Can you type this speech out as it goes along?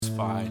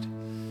satisfied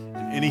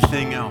in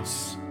anything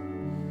else.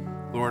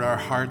 Lord, our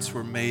hearts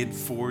were made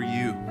for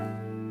you.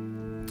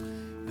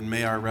 And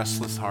may our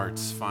restless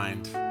hearts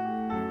find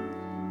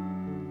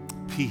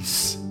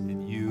peace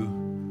in you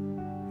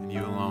and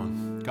you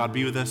alone. God,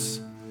 be with us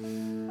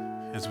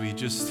as we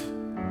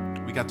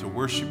got to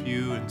worship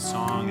you in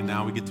song, and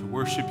now we get to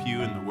worship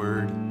you in the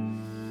word.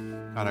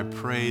 God, I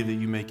pray that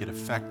you make it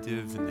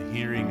effective in the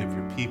hearing of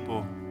your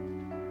people.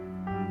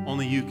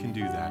 Only you can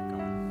do that, God.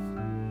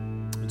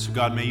 And so,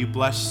 God, may you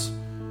bless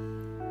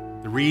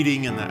the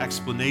reading and the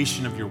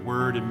explanation of your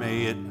word, and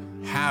may it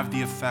have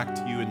the effect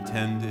you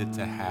intend it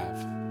to have.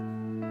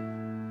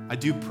 I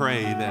do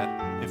pray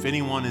that if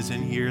anyone is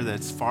in here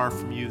that's far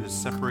from you, that's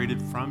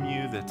separated from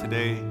you, that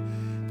today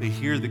they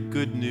hear the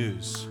good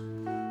news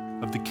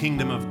of the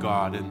kingdom of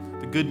God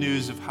and the good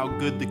news of how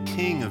good the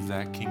king of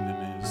that kingdom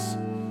is.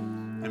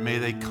 And may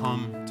they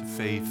come to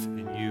faith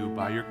in you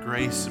by your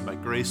grace and by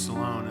grace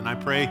alone. And I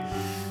pray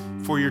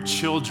for your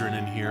children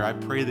in here. I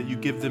pray that you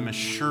give them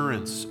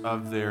assurance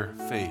of their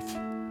faith.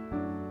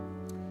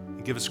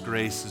 And give us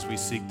grace as we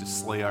seek to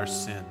slay our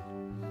sin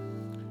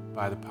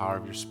by the power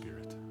of your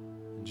Spirit.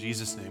 In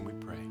Jesus' name we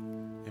pray.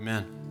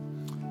 Amen.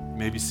 You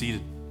may be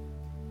seated.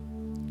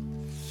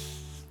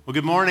 Well,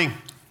 good morning.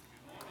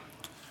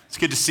 It's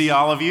good to see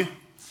all of you.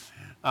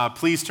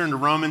 Please turn to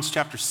Romans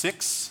chapter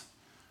 6.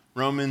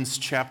 Romans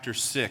chapter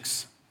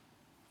 6.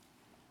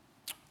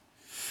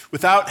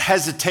 Without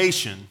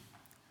hesitation,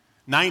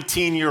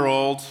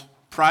 19-year-old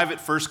private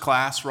first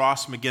class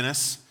Ross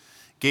McGinnis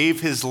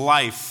gave his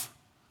life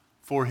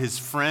for his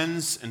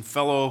friends and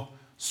fellow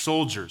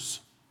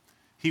soldiers.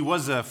 He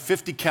was a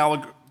 50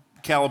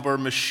 caliber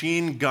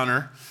machine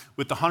gunner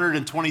with the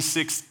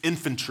 126th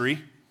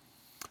Infantry,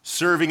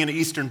 serving in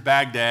eastern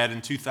Baghdad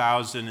in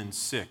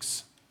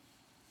 2006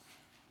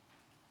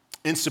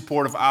 in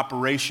support of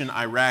Operation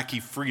Iraqi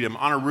Freedom.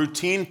 On a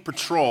routine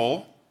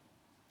patrol,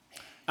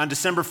 on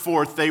December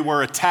 4th, they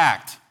were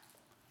attacked,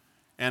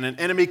 and an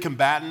enemy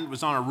combatant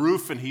was on a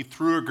roof, and he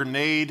threw a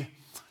grenade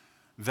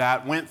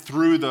that went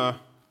through the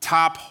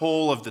top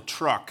hole of the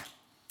truck.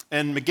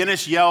 And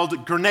McGinnis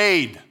yelled,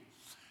 "Grenade!"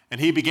 And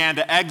he began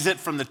to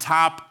exit from the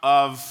top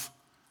of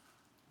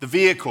the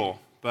vehicle,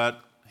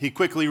 but he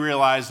quickly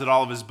realized that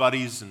all of his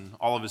buddies and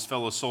all of his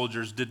fellow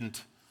soldiers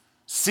didn't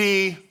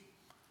see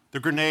the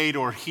grenade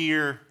or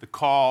hear the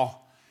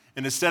call.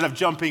 And instead of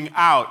jumping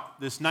out,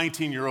 this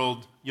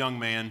 19-year-old young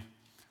man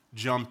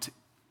jumped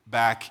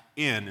back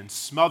in and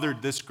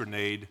smothered this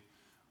grenade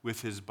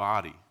with his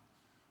body,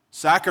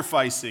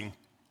 sacrificing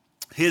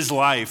his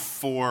life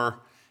for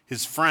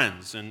his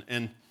friends.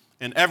 And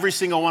every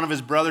single one of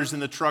his brothers in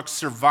the truck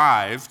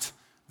survived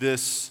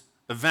this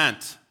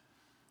event.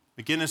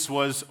 McGinnis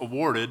was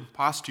awarded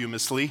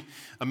posthumously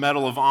a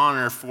Medal of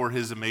Honor for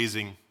his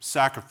amazing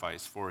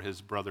sacrifice for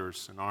his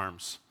brothers in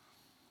arms.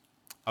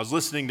 I was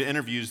listening to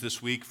interviews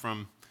this week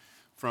from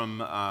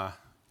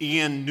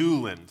Ian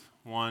Newland,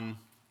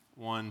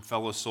 one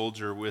fellow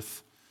soldier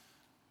with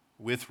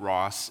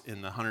Ross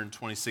in the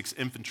 126th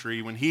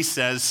Infantry, when he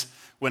says,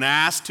 when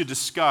asked to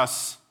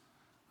discuss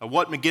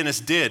what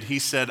McGinnis did, he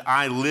said,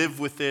 "I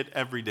live with it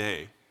every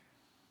day.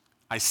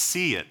 I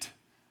see it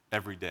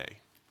every day."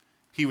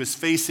 He was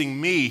facing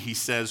me, he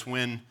says,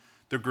 when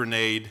the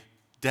grenade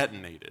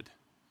detonated.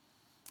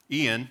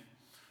 Ian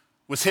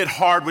was hit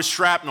hard with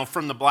shrapnel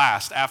from the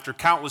blast. After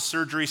countless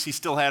surgeries, he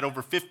still had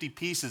over 50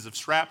 pieces of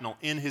shrapnel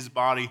in his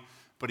body,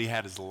 but he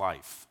had his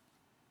life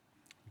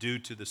due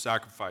to the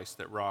sacrifice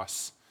that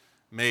Ross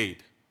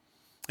made.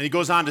 And he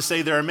goes on to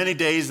say, "There are many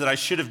days that I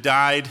should have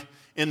died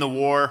in the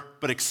war,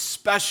 but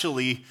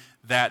especially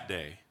that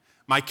day.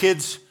 My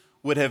kids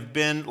would have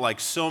been like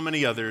so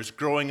many others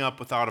growing up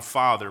without a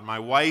father. My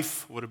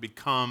wife would have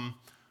become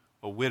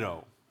a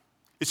widow."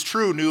 It's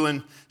true,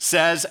 Newland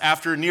says,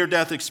 after a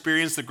near-death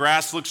experience, the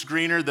grass looks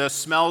greener, the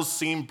smells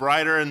seem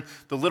brighter, and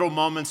the little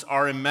moments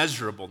are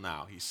immeasurable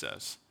now, he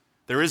says.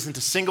 There isn't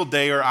a single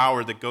day or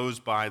hour that goes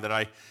by that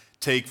I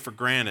take for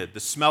granted. The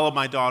smell of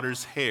my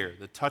daughter's hair,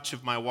 the touch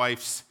of my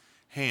wife's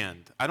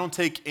hand. I don't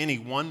take any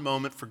one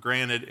moment for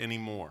granted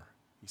anymore,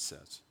 he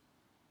says.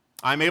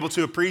 I'm able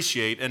to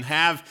appreciate and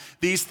have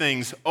these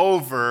things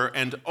over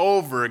and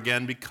over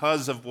again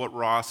because of what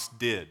Ross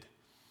did.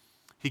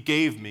 He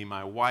gave me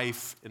my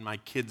wife and my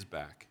kids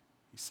back,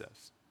 he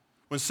says.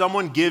 When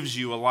someone gives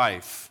you a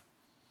life,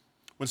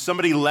 when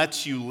somebody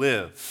lets you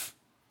live,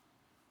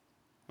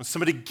 when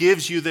somebody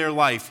gives you their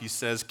life, he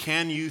says,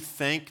 can you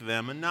thank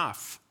them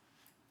enough?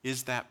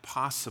 Is that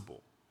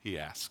possible, he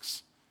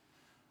asks.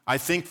 I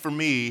think for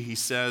me, he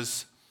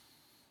says,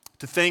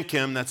 to thank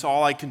him, that's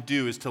all I can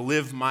do is to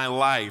live my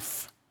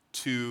life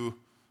to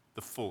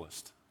the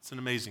fullest. It's an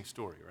amazing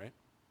story, right?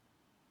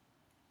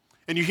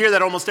 And you hear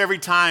that almost every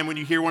time when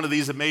you hear one of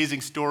these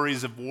amazing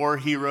stories of war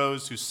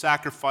heroes who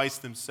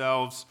sacrificed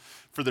themselves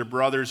for their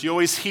brothers. You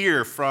always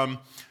hear from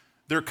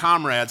their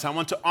comrades, I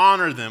want to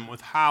honor them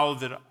with how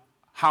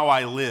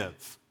I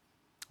live.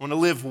 I want to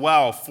live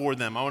well for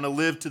them. I want to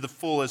live to the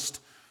fullest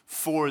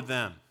for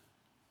them.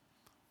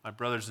 My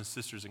brothers and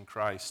sisters in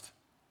Christ,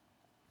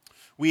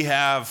 we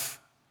have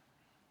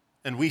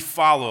And we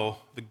follow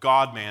the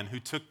God-man who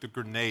took the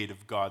grenade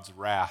of God's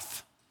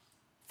wrath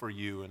for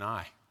you and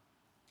I.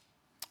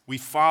 We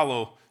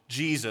follow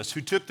Jesus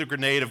who took the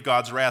grenade of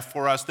God's wrath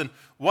for us. Then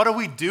what do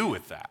we do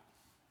with that?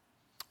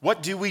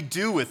 What do we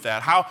do with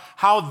that?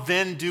 How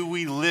then do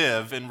we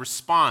live in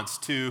response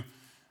to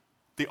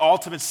the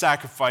ultimate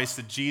sacrifice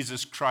that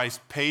Jesus Christ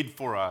paid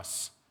for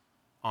us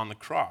on the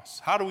cross?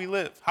 How do we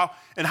live?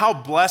 How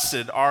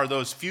blessed are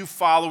those few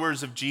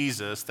followers of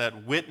Jesus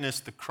that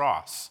witnessed the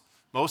cross?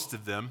 Most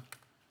of them,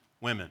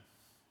 women.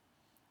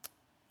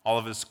 All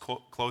of his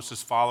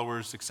closest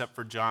followers, except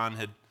for John,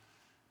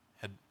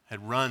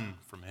 had run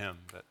from him.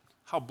 But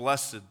how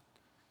blessed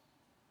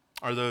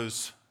are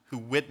those who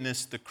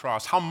witnessed the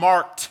cross? How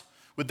marked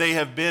would they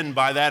have been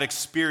by that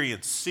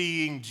experience,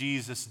 seeing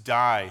Jesus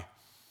die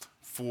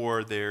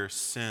for their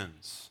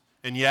sins?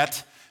 And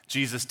yet,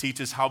 Jesus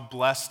teaches how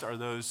blessed are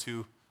those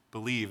who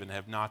believe and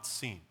have not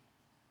seen.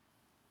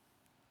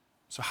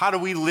 So how do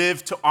we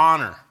live to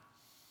honor?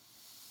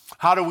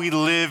 How do we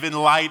live in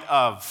light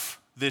of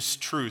this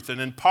truth?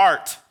 And in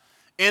part,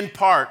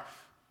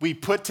 we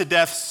put to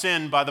death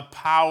sin by the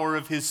power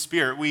of his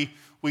Spirit.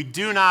 We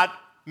do not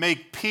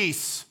make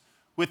peace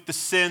with the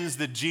sins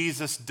that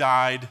Jesus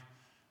died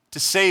to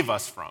save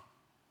us from.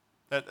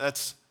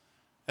 That's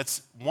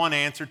one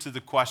answer to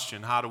the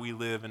question, how do we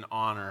live in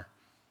honor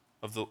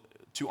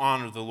to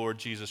honor the Lord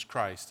Jesus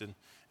Christ? And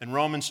in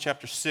Romans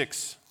chapter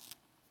 6,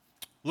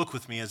 look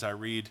with me as I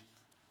read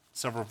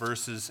several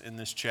verses in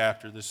this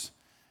chapter, this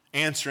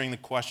answering the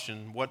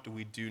question, what do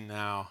we do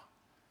now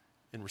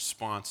in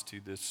response to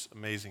this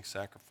amazing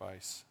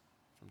sacrifice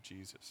from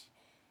Jesus?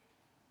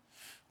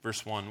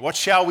 Verse 1, what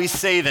shall we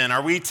say then?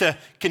 Are we to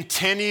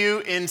continue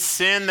in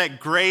sin that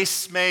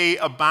grace may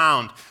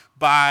abound?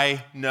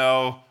 By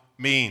no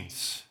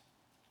means.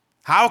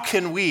 How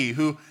can we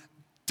who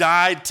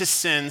died to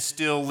sin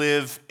still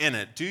live in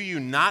it? Do you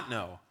not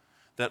know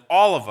that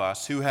all of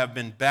us who have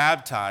been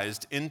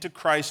baptized into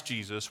Christ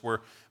Jesus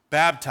were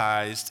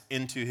baptized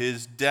into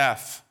his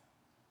death?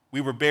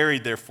 We were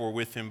buried, therefore,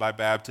 with him by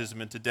baptism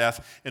into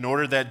death, in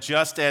order that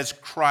just as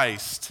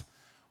Christ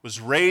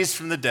was raised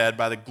from the dead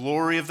by the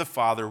glory of the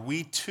Father,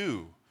 we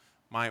too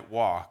might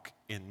walk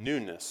in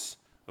newness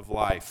of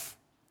life.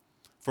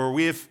 For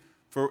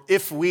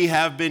if we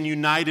have been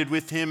united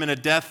with him in a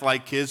death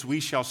like his,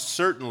 we shall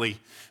certainly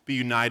be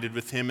united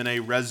with him in a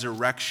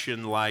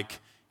resurrection like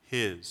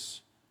his.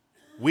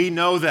 We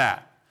know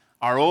that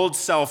our old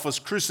self was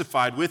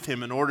crucified with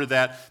him in order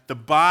that the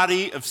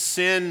body of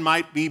sin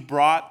might be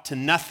brought to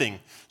nothing,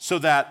 so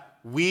that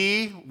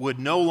we would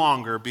no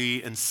longer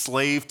be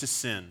enslaved to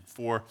sin.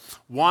 For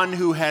one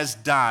who has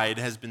died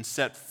has been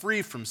set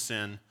free from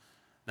sin.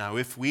 Now,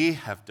 if we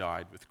have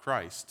died with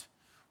Christ,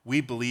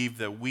 we believe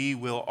that we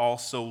will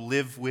also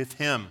live with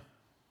him.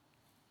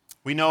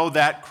 We know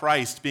that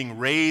Christ, being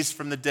raised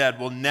from the dead,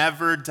 will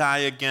never die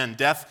again.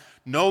 Death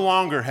no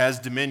longer has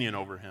dominion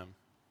over him.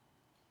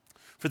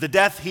 For the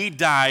death he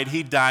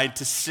died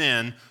to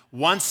sin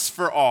once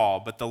for all,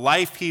 but the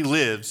life he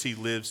lives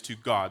to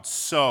God.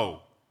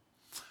 So,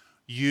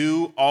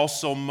 you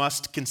also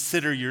must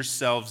consider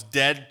yourselves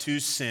dead to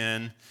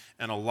sin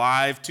and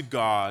alive to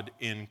God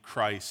in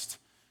Christ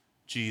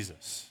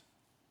Jesus.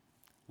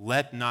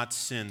 Let not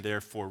sin,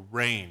 therefore,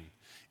 reign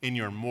in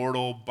your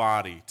mortal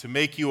body to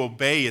make you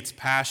obey its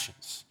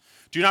passions.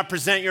 Do not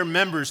present your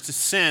members to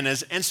sin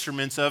as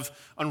instruments of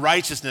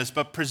unrighteousness,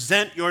 but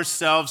present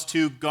yourselves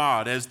to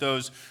God as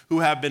those who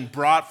have been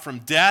brought from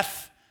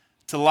death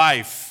to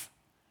life,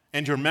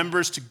 and your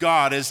members to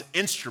God as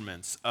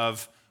instruments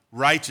of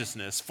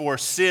righteousness. For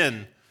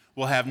sin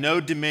will have no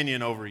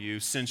dominion over you,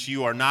 since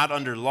you are not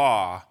under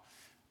law,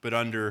 but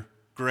under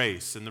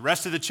grace. And the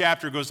rest of the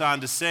chapter goes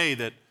on to say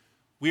that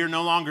we are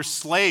no longer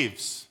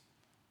slaves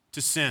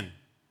to sin,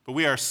 but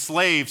we are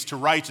slaves to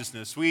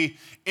righteousness. We,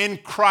 in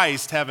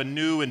Christ, have a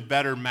new and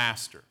better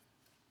master.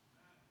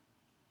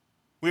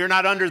 We are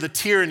not under the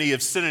tyranny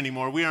of sin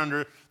anymore. We are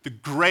under the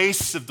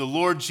grace of the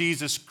Lord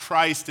Jesus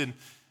Christ, and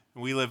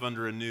we live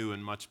under a new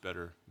and much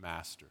better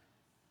master.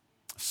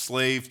 A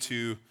slave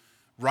to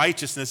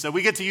righteousness. So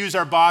we get to use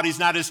our bodies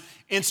not as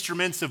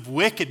instruments of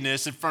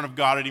wickedness in front of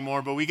God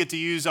anymore, but we get to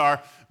use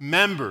our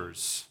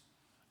members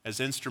as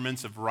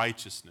instruments of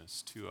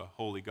righteousness to a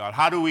holy God.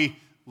 How do we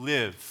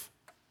live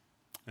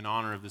in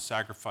honor of the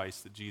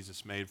sacrifice that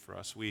Jesus made for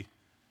us? We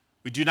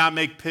do not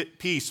make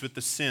peace with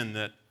the sin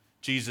that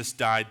Jesus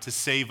died to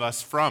save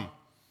us from.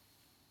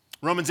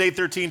 Romans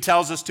 8:13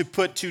 tells us to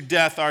put to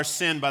death our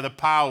sin by the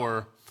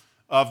power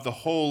of the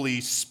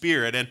Holy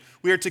Spirit. And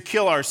we are to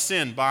kill our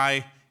sin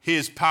by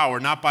his power,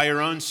 not by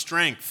our own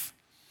strength.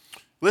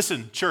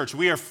 Listen, church,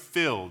 we are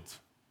filled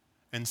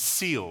and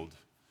sealed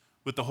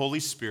with the Holy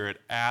Spirit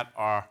at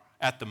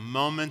the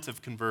moment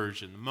of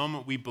conversion, the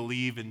moment we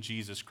believe in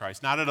Jesus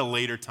Christ, not at a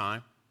later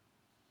time.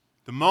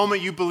 The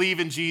moment you believe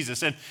in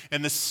Jesus, and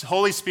the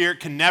Holy Spirit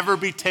can never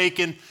be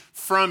taken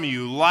from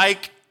you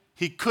like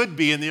he could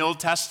be in the Old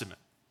Testament.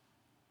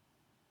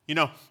 You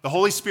know, the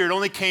Holy Spirit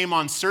only came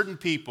on certain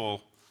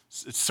people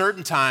at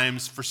certain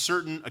times for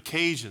certain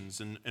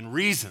occasions and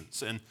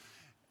reasons.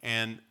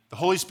 And The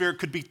Holy Spirit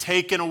could be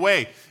taken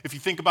away. If you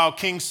think about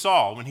King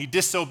Saul, when he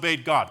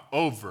disobeyed God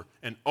over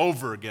and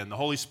over again, the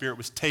Holy Spirit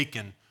was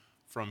taken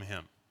from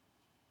him.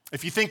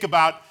 If you think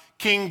about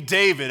King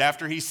David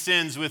after he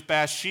sins with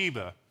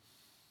Bathsheba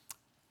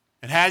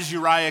and has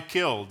Uriah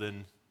killed,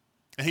 and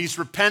he's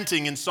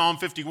repenting in Psalm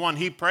 51,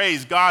 he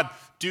prays, God,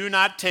 do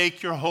not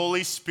take your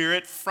Holy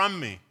Spirit from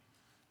me.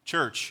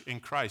 Church in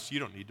Christ, you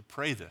don't need to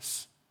pray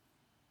this.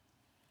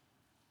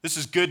 This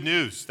is good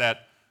news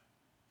that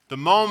the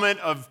moment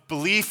of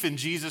belief in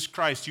Jesus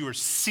Christ, you are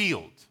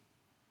sealed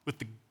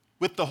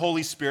with the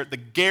Holy Spirit, the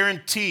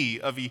guarantee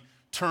of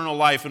eternal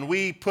life. And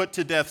we put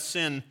to death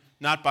sin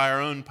not by our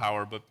own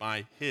power, but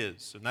by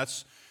His. And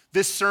that's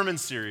this sermon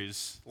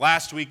series,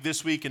 last week,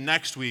 this week, and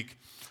next week.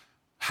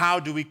 How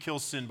do we kill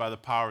sin by the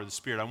power of the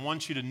Spirit? I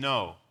want you to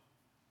know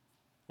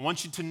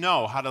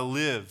how to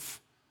live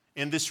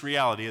in this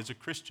reality as a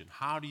Christian.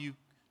 How do you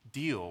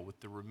deal with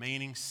the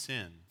remaining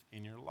sin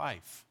in your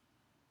life?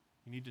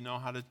 You need to know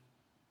how to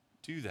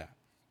do that.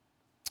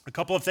 A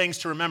couple of things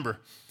to remember.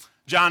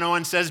 John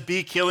Owen says,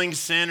 be killing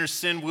sin or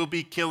sin will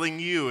be killing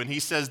you. And he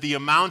says the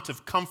amount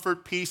of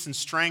comfort, peace, and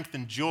strength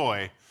and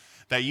joy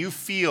that you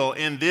feel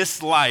in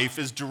this life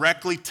is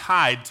directly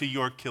tied to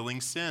your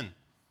killing sin.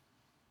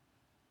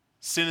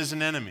 Sin is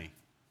an enemy.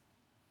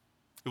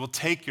 It will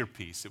take your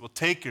peace. It will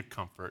take your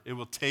comfort. It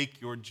will take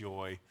your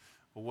joy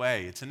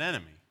away. It's an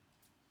enemy.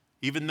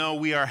 Even though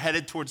we are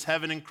headed towards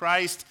heaven in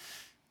Christ,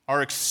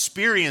 our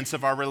experience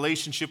of our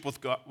relationship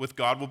with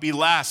God will be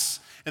less.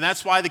 And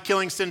that's why the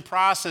killing sin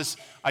process,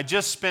 I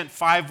just spent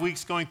 5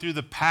 weeks going through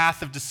the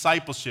path of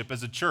discipleship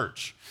as a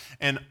church.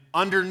 And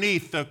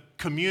underneath the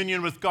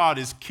communion with God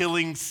is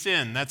killing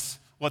sin. That's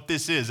what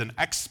this is, an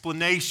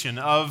explanation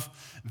of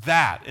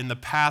that in the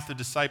path of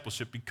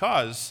discipleship,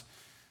 because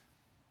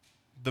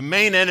the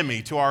main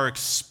enemy to our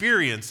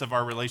experience of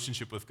our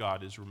relationship with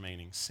God is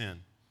remaining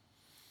sin.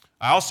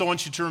 I also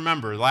want you to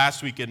remember,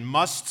 last week, it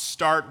must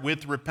start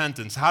with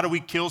repentance. How do we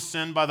kill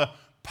sin? By the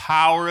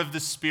power of the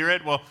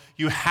Spirit? Well,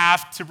 you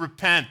have to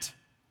repent.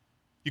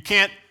 You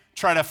can't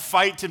try to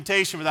fight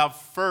temptation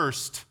without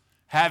first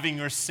having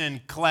your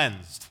sin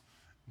cleansed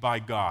by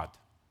God.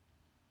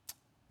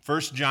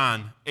 1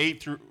 John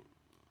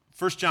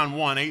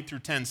 1 8 through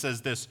 10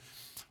 says this,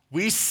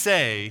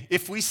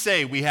 if we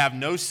say we have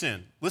no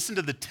sin, listen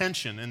to the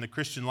tension in the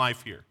Christian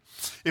life here.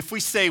 If we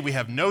say we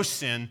have no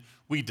sin,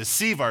 we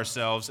deceive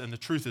ourselves and the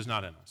truth is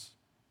not in us.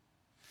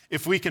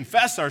 If we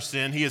confess our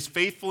sin, He is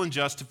faithful and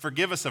just to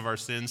forgive us of our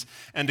sins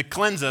and to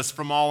cleanse us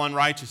from all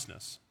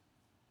unrighteousness.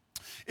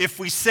 If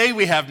we say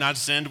we have not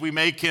sinned, we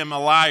make Him a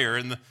liar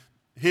and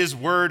His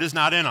word is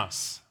not in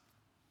us.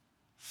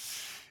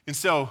 And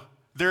so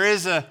there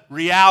is a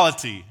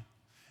reality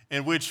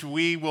in which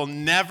we will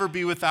never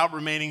be without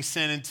remaining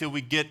sin until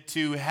we get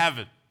to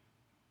heaven.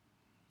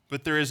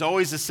 But there is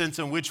always a sense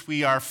in which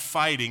we are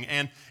fighting,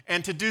 and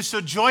to do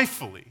so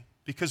joyfully,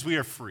 because we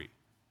are free.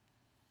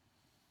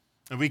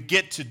 And we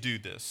get to do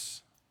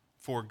this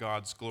for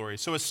God's glory.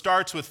 So it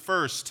starts with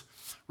first,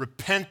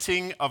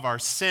 repenting of our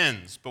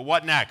sins. But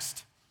what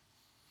next?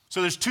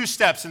 So there's 2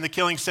 steps in the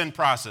killing sin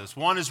process.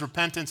 1 is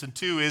repentance, and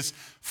 2 is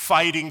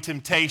fighting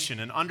temptation.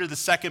 And under the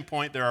second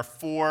point, there are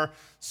 4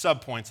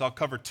 subpoints. I'll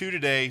cover 2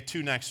 today,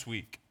 2 next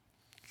week.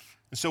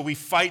 And so we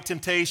fight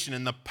temptation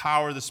in the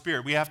power of the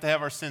Spirit. We have to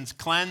have our sins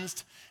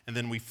cleansed, and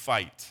then we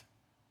fight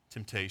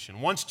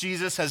temptation. Once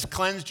Jesus has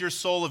cleansed your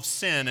soul of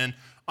sin and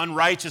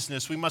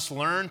unrighteousness, we must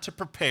learn to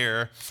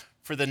prepare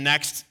for the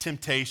next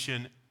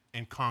temptation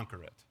and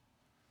conquer it.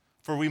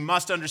 For we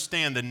must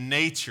understand the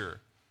nature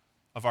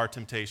of our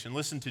temptation.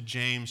 Listen to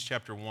James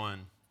chapter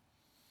 1.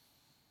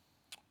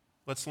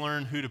 Let's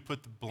learn who to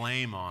put the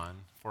blame on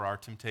for our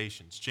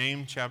temptations.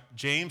 James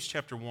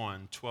chapter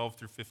 1, 12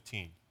 through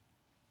 15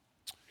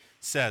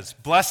 says,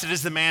 "Blessed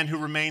is the man who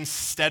remains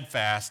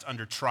steadfast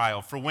under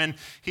trial, for when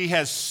he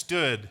has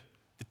stood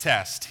the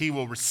test, he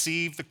will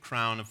receive the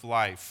crown of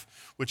life,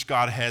 which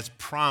God has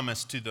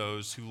promised to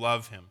those who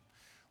love Him.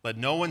 Let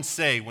no one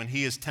say when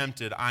he is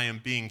tempted, I am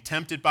being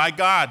tempted by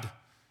God.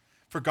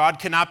 For God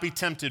cannot be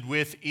tempted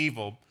with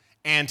evil,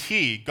 and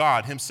He,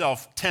 God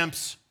Himself,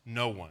 tempts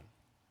no one.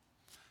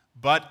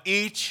 But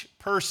each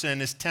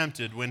person is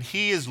tempted when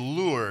he is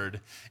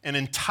lured and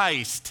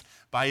enticed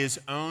by his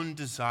own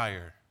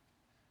desire.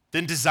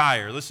 Then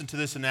desire, listen to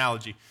this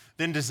analogy,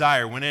 then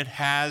desire, when it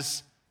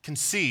has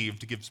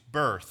conceived, gives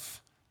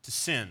birth to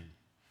sin.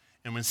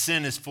 And when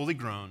sin is fully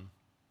grown,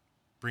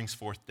 brings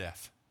forth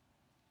death."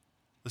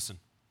 Listen,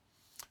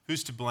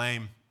 who's to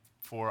blame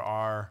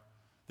for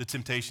the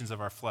temptations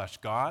of our flesh?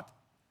 God?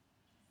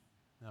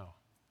 No.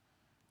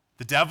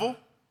 The devil?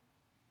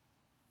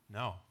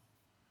 No.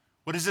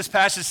 What does this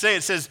passage say?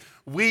 It says,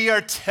 we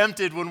are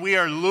tempted when we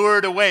are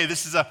lured away.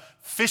 This is a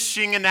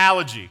fishing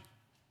analogy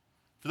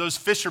for those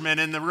fishermen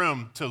in the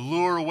room, to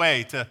lure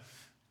away, to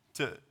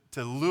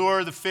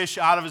lure the fish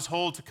out of his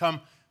hole to come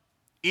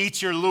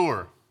eat your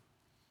lure.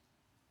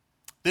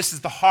 This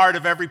is the heart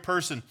of every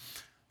person.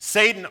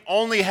 Satan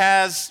only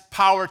has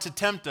power to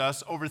tempt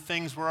us over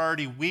things we're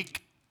already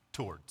weak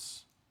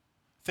towards,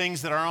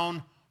 things that our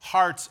own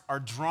hearts are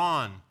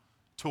drawn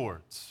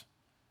towards.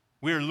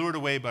 We are lured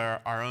away by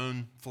our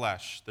own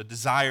flesh, the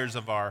desires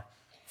of our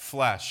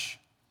flesh.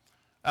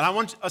 And I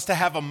want us to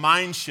have a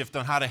mind shift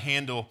on how to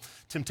handle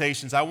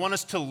temptations. I want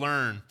us to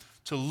learn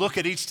to look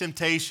at each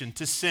temptation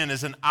to sin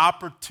as an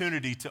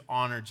opportunity to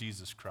honor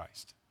Jesus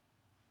Christ.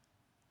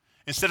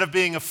 Instead of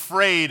being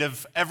afraid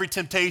of every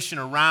temptation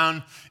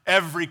around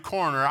every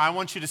corner, I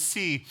want you to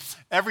see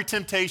every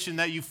temptation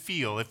that you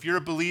feel, if you're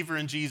a believer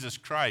in Jesus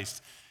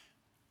Christ,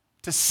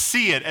 to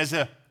see it as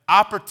an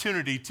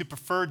opportunity to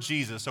prefer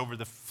Jesus over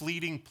the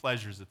fleeting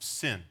pleasures of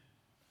sin.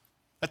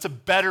 That's a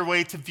better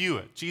way to view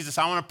it. Jesus,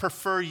 I want to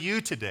prefer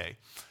you today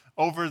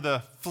over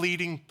the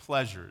fleeting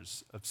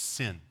pleasures of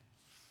sin.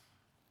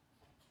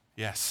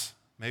 Yes,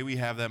 may we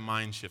have that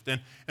mind shift.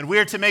 And we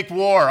are to make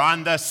war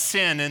on the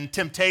sin and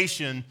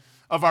temptation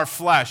of our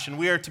flesh. And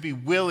we are to be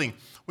willing,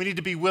 we need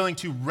to be willing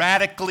to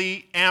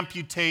radically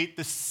amputate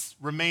the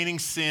remaining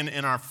sin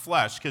in our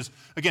flesh. Because,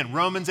 again,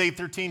 Romans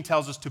 8:13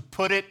 tells us to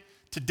put it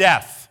to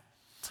death.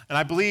 And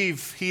I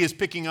believe he is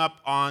picking up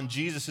on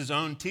Jesus'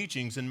 own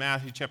teachings in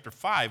Matthew chapter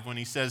 5 when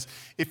he says,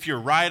 if your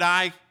right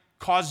eye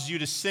causes you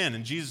to sin,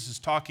 and Jesus is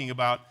talking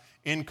about,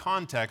 in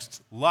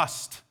context,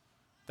 lust.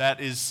 That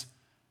is,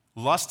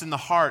 lust in the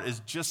heart is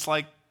just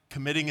like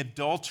committing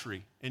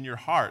adultery in your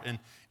heart. And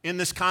in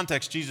this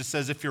context, Jesus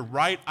says, if your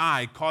right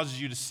eye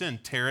causes you to sin,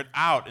 tear it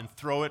out and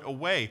throw it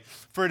away.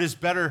 For it is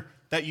better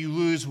that you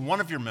lose one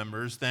of your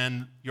members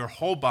than your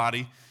whole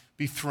body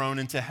be thrown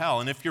into hell.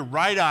 And if your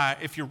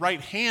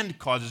right hand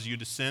causes you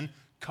to sin,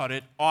 cut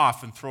it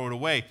off and throw it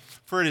away.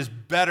 For it is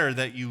better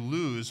that you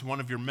lose one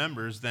of your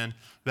members than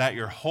that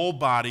your whole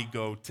body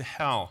go to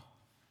hell.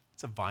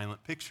 It's a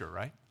violent picture,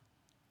 right?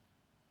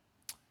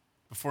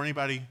 Before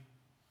anybody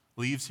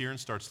leaves here and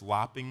starts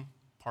lopping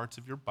parts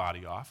of your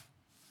body off,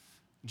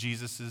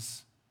 Jesus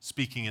is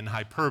speaking in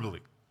hyperbole.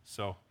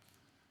 So,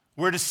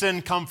 where does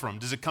sin come from?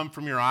 Does it come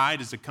from your eye?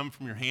 Does it come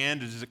from your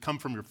hand? Does it come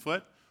from your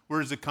foot? Where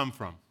does it come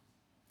from?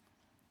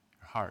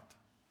 Your heart.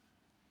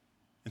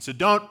 And so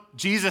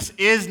Jesus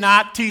is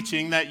not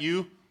teaching that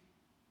you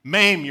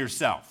maim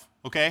yourself,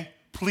 okay?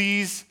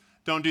 Please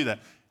don't do that.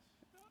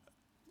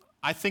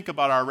 I think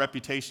about our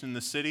reputation in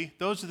the city.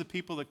 Those are the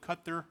people that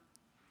cut their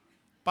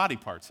body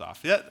parts off.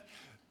 Yeah.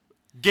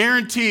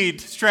 Guaranteed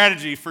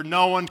strategy for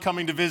no one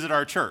coming to visit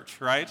our church,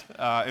 right?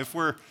 If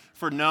we're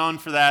known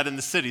for that in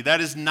the city.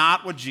 That is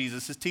not what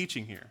Jesus is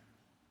teaching here.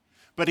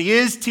 But he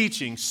is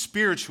teaching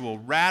spiritual,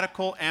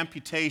 radical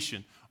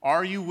amputation.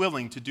 Are you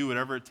willing to do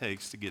whatever it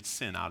takes to get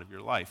sin out of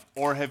your life?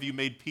 Or have you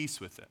made peace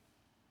with it?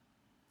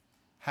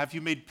 Have you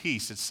made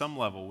peace at some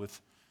level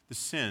with the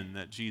sin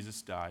that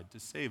Jesus died to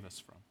save us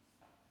from?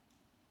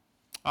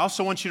 I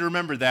also want you to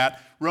remember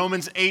that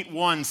Romans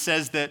 8:1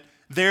 says that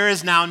there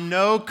is now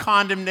no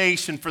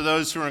condemnation for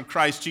those who are in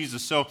Christ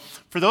Jesus. So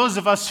for those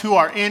of us who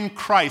are in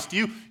Christ,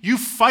 you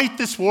fight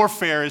this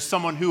warfare as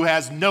someone who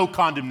has no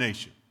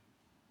condemnation.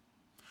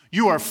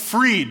 You are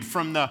freed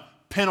from the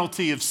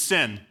penalty of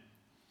sin.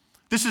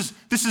 This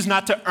is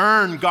not to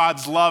earn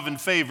God's love and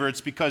favor. It's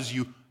because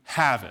you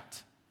have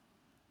it.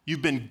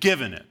 You've been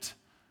given it.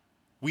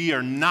 We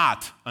are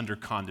not under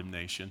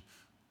condemnation.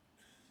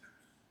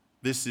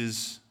 This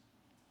is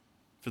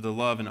for the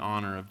love and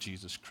honor of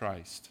Jesus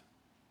Christ.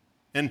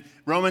 In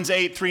Romans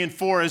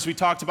 8:3-4, as we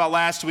talked about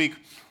last week,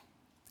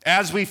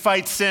 as we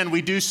fight sin,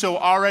 we do so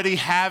already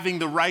having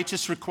the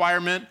righteous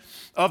requirement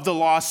of the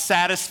law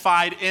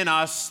satisfied in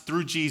us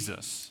through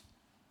Jesus.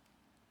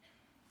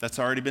 That's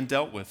already been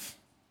dealt with.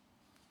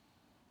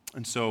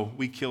 And so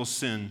we kill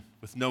sin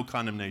with no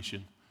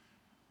condemnation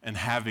and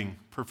having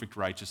perfect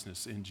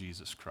righteousness in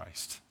Jesus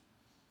Christ.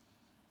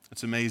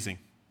 It's amazing.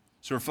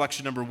 So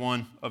reflection number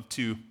 1 of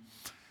 2.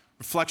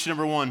 Reflection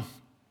number 1.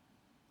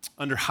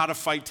 Under how to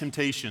fight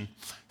temptation,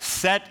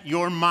 set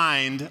your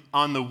mind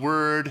on the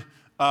Word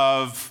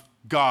of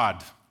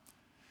God.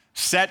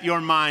 Set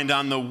your mind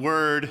on the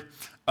Word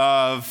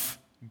of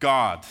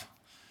God.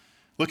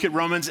 Look at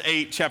Romans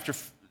 8, chapter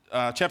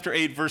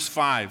 8, verse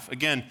 5.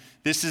 Again,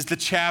 this is the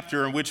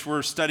chapter in which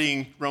we're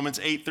studying Romans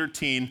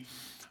 8:13,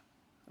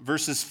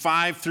 verses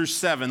 5 through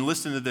 7.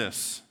 Listen to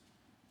this.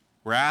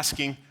 We're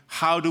asking,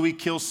 how do we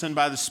kill sin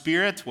by the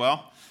Spirit?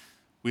 Well,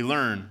 we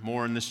learn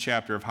more in this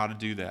chapter of how to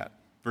do that.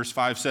 Verse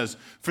 5 says,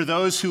 for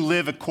those who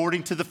live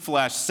according to the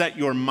flesh, set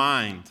your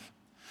mind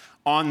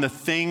on the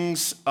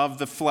things of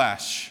the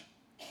flesh.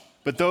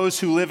 But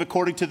those who live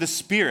according to the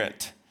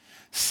Spirit,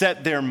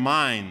 set their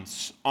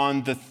minds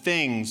on the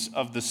things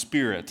of the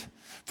Spirit.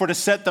 For to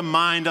set the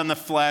mind on the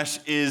flesh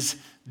is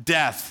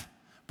death,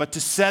 but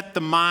to set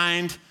the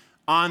mind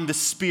on the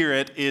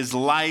Spirit is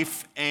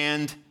life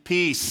and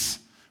peace.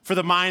 For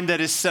the mind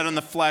that is set on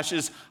the flesh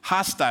is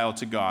hostile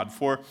to God,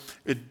 for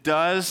it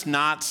does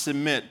not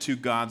submit to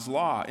God's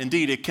law.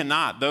 Indeed, it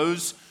cannot.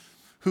 Those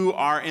who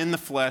are in the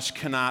flesh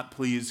cannot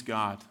please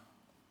God.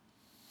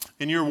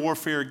 In your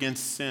warfare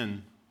against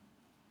sin,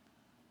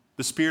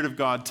 the Spirit of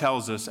God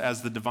tells us,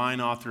 as the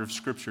divine author of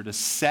Scripture, to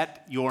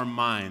set your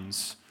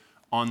minds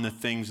on the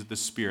things of the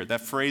Spirit.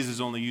 That phrase is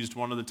only used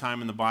one other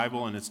time in the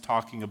Bible, and it's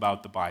talking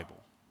about the Bible.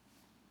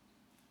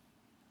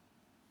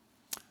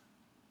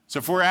 So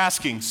if we're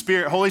asking,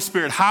 Holy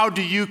Spirit, how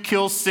do you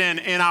kill sin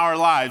in our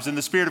lives? And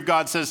the Spirit of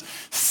God says,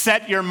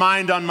 set your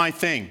mind on my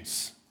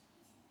things.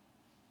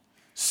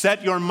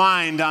 Set your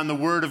mind on the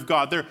Word of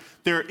God.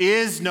 There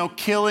is no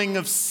killing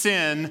of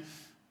sin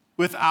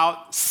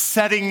without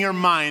setting your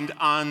mind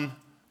on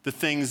the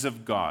things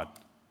of God.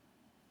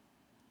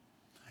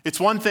 It's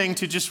one thing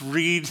to just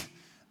read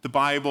the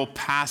Bible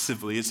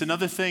passively. It's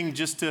another thing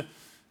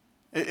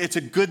it's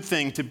a good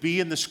thing to be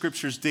in the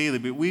Scriptures daily,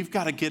 but we've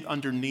got to get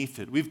underneath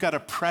it. We've got to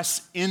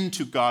press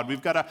into God.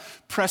 We've got to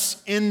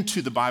press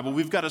into the Bible.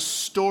 We've got to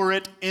store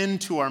it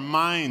into our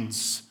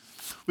minds.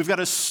 We've got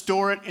to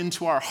store it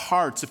into our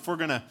hearts if we're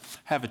going to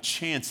have a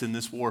chance in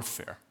this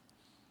warfare.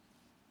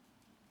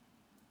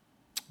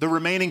 The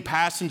remaining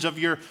passions of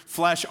your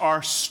flesh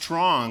are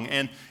strong,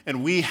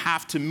 and we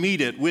have to meet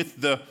it with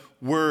the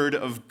Word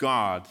of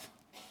God.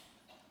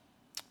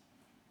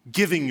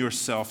 Giving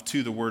yourself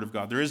to the Word of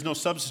God. There is no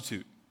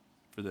substitute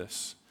for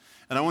this.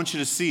 And I want you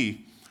to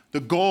see, the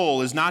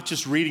goal is not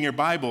just reading your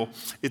Bible,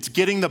 it's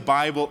getting the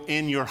Bible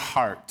in your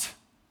heart.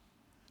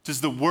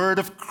 Does the Word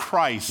of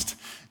Christ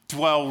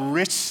dwell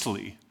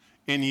richly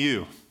in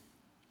you?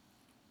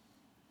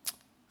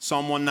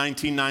 Psalm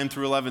 119, 9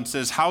 through 11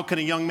 says, how can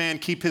a young man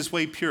keep his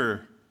way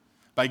pure?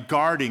 By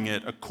guarding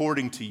it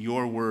according to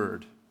your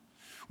word.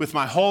 With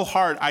my whole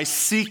heart I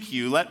seek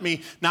you. Let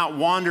me not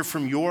wander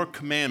from your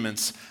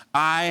commandments.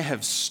 I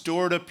have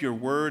stored up your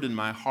word in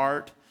my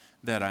heart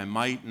that I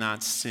might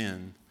not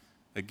sin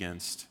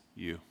against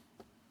you.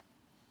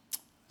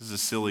 This is a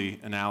silly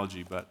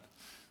analogy, but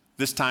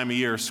this time of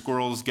year,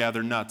 squirrels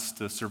gather nuts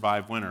to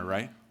survive winter,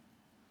 right?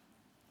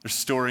 They're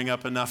storing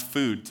up enough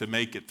food to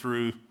make it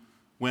through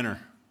winter.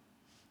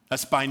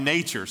 That's by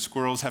nature.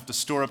 Squirrels have to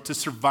store up to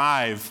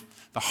survive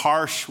the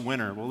harsh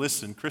winter. Well,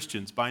 listen,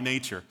 Christians, by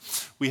nature,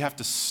 we have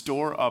to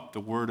store up the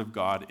Word of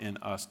God in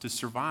us to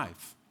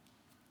survive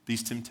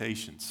these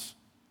temptations.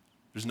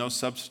 There's no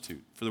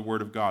substitute for the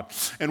Word of God.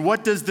 And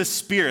what does the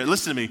Spirit,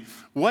 listen to me,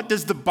 what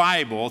does the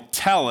Bible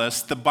tell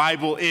us the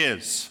Bible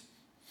is?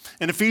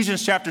 In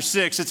Ephesians chapter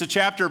 6, it's a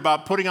chapter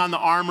about putting on the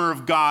armor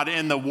of God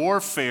in the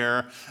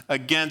warfare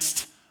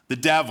against the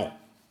devil.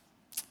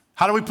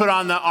 How do we put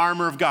on the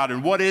armor of God?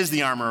 And what is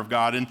the armor of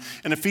God? In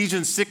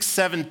Ephesians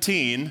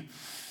 6:17,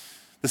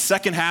 the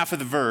second half of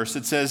the verse,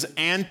 it says,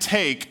 and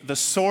take the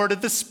sword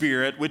of the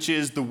Spirit, which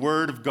is the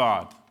Word of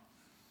God.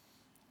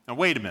 Now,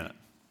 wait a minute.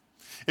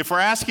 If we're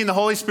asking the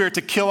Holy Spirit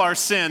to kill our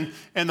sin,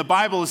 and the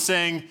Bible is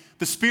saying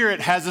the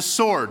Spirit has a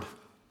sword.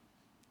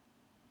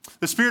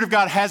 The Spirit of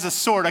God has a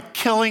sword, a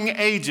killing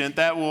agent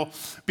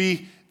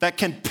that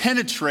can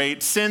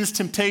penetrate sin's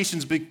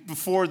temptations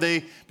before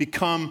they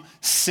become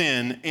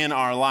sin in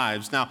our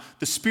lives. Now,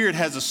 the Spirit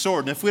has a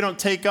sword, and if we don't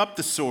take up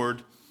the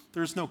sword,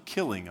 there's no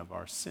killing of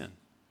our sin.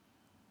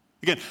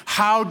 Again,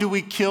 how do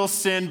we kill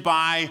sin?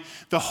 By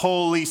the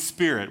Holy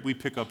Spirit. We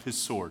pick up His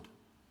sword.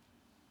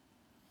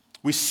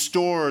 We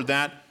store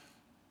that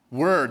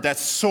word, that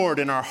sword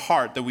in our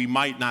heart that we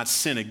might not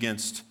sin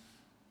against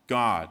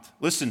God.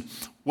 Listen,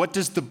 what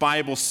does the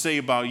Bible say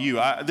about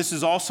you? This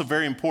is also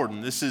very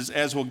important. This is,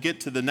 as we'll get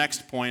to the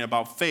next point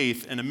about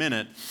faith in a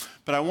minute,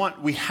 but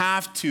we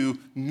have to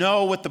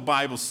know what the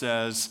Bible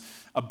says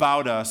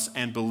about us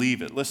and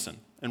believe it. Listen.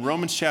 In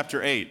Romans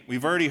chapter 8,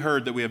 we've already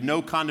heard that we have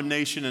no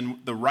condemnation and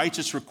the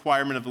righteous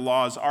requirement of the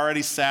law is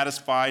already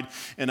satisfied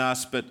in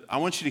us. But I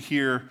want you to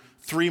hear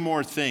three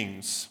more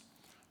things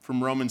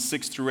from Romans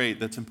 6 through 8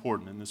 that's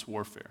important in this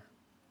warfare.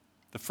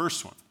 The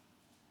first one,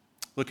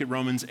 look at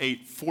Romans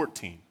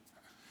 8:14,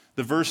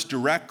 the verse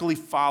directly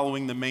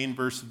following the main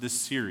verse of this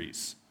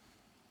series.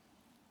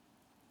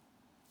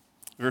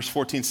 Verse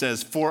 14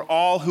 says, for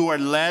all who are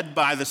led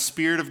by the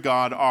Spirit of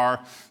God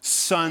are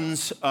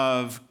sons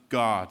of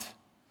God.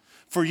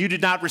 For you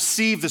did not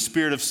receive the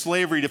spirit of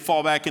slavery to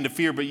fall back into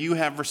fear, but you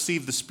have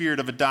received the spirit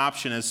of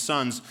adoption as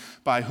sons,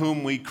 by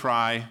whom we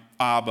cry,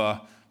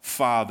 Abba,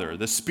 Father.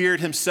 The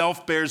Spirit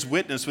Himself bears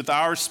witness with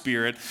our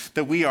spirit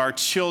that we are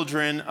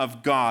children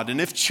of God.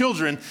 And if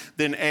children,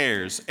 then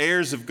heirs,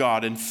 heirs of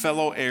God and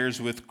fellow heirs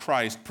with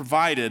Christ,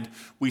 provided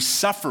we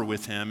suffer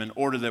with Him in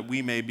order that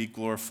we may be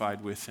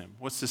glorified with Him.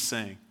 What's this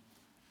saying?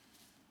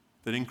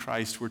 That in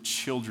Christ we're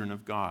children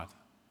of God.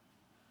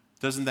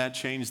 Doesn't that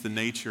change the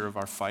nature of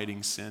our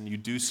fighting sin? You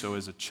do so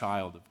as a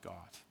child of God.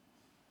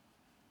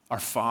 Our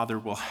Father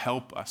will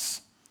help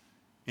us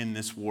in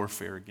this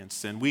warfare against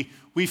sin.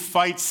 We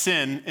fight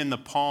sin in the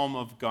palm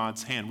of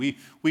God's hand.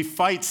 We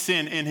fight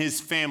sin in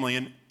His family.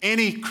 And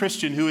any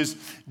Christian who is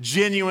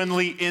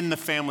genuinely in the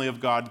family of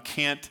God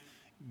can't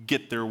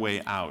get their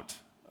way out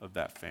of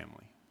that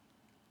family.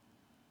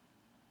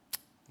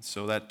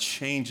 So that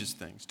changes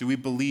things. Do we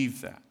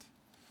believe that?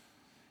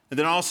 And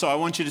then also, I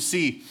want you to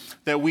see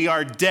that we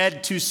are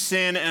dead to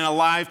sin and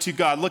alive to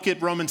God. Look at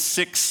Romans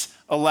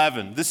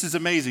 6:11. This is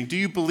amazing. Do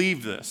you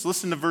believe this?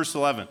 Listen to verse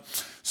 11.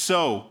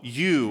 So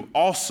you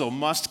also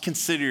must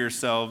consider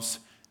yourselves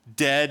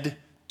dead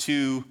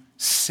to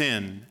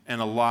sin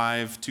and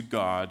alive to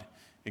God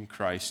in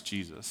Christ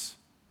Jesus.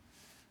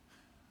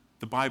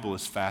 The Bible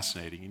is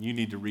fascinating, and you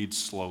need to read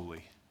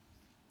slowly.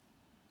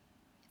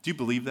 Do you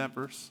believe that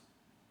verse?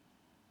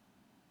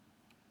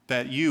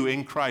 That you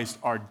in Christ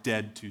are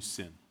dead to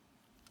sin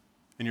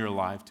and you're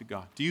alive to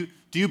God. Do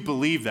you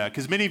believe that?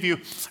 Because many of you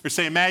are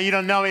saying, man, you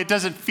don't know me. It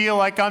doesn't feel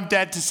like I'm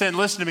dead to sin.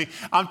 Listen to me.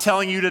 I'm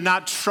telling you to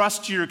not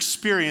trust your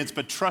experience,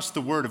 but trust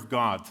the Word of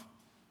God.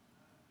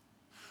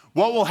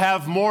 What will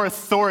have more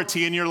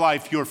authority in your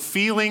life, your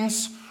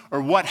feelings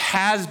or what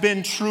has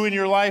been true in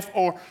your life?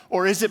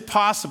 Or is it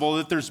possible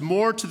that there's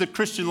more to the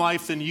Christian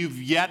life than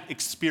you've yet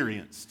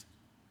experienced?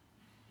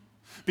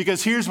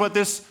 Because here's what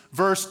this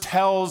verse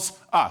tells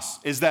us,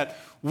 is that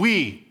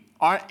we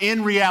are,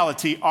 in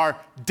reality, are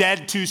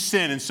dead to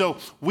sin. And so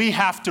we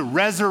have to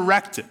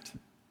resurrect it.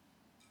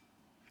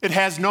 It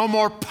has no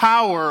more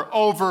power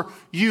over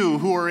you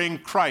who are in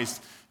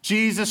Christ.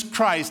 Jesus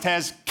Christ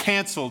has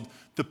canceled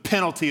the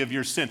penalty of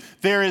your sin.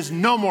 There is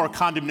no more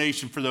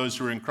condemnation for those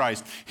who are in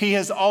Christ. He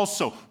has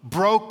also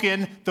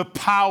broken the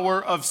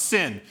power of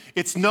sin.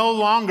 It's no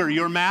longer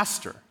your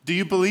master. Do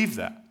you believe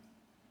that?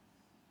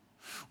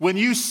 When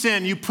you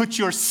sin, you put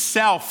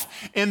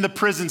yourself in the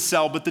prison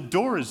cell, but the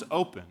door is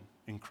open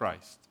in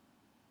Christ.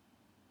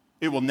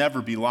 It will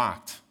never be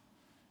locked.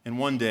 And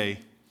one day,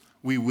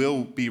 we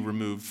will be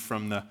removed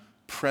from the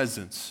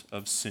presence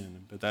of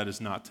sin, but that is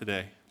not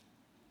today.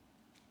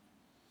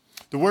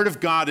 The Word of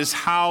God is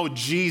how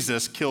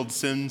Jesus killed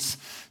sin's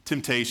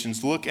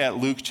temptations. Look at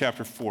Luke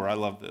chapter 4. I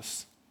love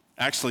this.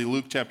 Actually,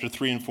 Luke chapter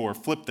 3 and 4.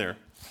 Flip there.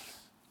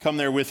 Come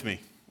there with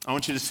me. I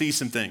want you to see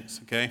some things,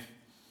 okay?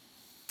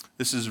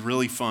 This is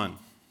really fun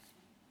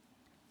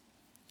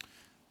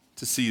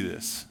to see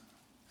this.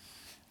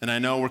 And I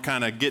know we're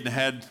kind of getting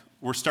ahead.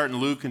 We're starting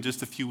Luke in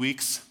just a few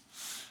weeks.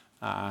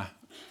 But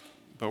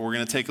we're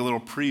going to take a little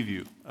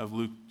preview of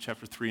Luke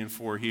chapter 3 and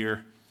 4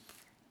 here.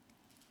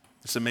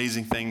 It's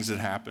amazing things that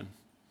happen.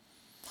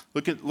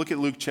 Look at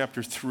Luke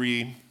chapter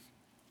 3,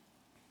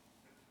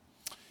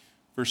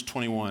 verse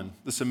 21.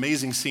 This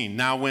amazing scene.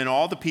 Now, when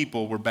all the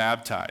people were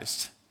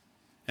baptized,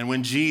 and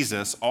when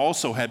Jesus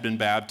also had been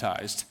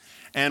baptized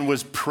and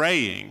was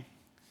praying,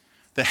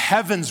 the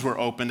heavens were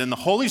opened, and the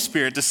Holy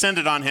Spirit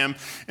descended on him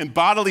in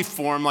bodily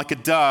form like a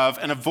dove,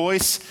 and a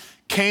voice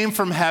came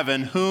from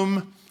heaven,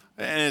 and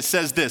it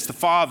says this, the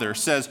Father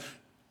says,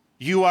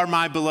 "You are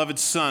my beloved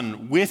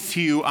Son. With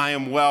you I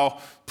am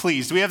well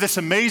pleased." We have this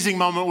amazing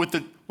moment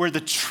where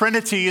the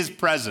Trinity is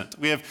present.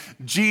 We have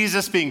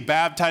Jesus being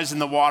baptized in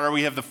the water.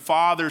 We have the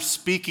Father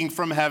speaking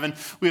from heaven.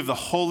 We have the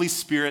Holy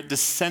Spirit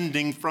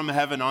descending from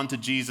heaven onto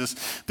Jesus.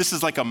 This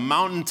is like a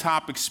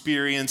mountaintop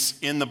experience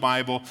in the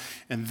Bible.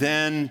 And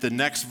then the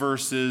next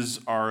verses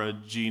are a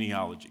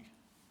genealogy.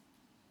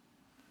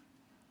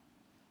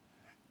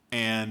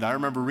 And I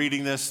remember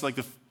reading this like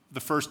the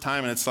first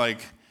time, and it's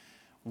like,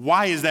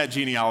 why is that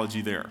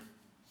genealogy there?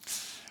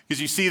 Because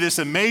you see this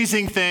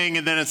amazing thing,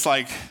 and then it's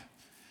like,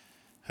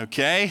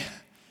 okay,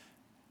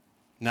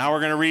 now we're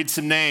going to read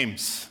some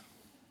names.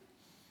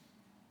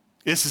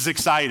 This is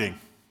exciting.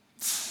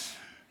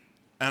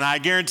 And I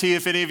guarantee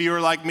if any of you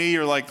are like me,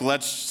 you're like,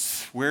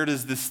 where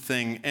does this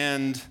thing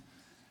end?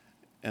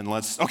 And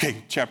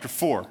okay, chapter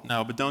 4.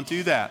 No, but don't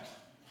do that.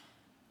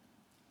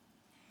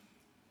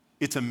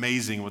 It's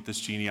amazing what this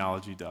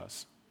genealogy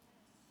does.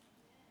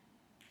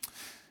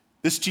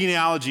 This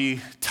genealogy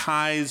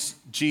ties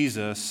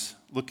Jesus,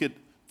 look at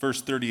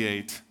verse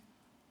 38,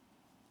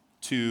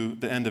 to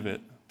the end of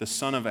it, the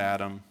son of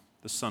Adam,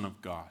 the son of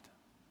God.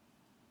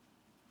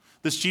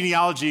 This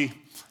genealogy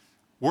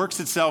works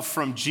itself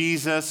from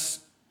Jesus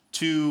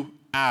to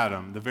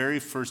Adam, the very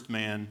first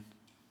man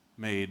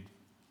made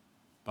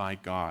by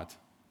God.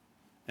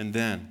 And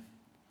then,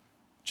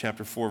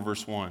 chapter 4,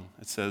 verse 1,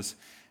 it says,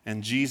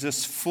 "And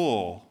Jesus,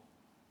 full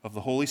of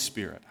the Holy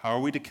Spirit." How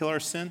are we to kill our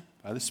sin?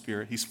 By the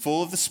Spirit. He's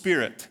full of the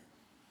Spirit.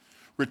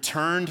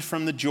 Returned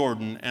from the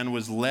Jordan and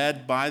was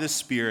led by the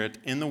Spirit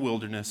in the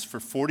wilderness for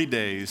 40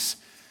 days,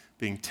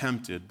 being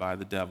tempted by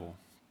the devil.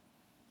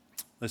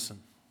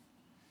 Listen.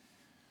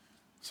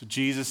 So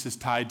Jesus is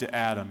tied to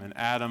Adam, and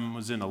Adam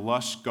was in a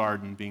lush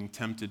garden being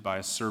tempted by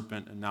a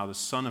serpent, and now the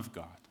Son of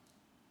God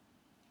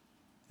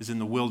is in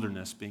the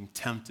wilderness being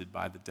tempted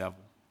by the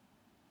devil.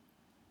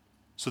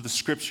 So the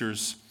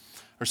scriptures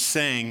are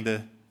saying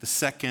the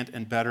second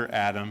and better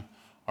Adam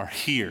are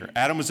here.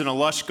 Adam was in a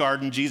lush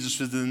garden. Jesus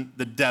was in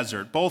the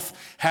desert. Both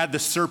had the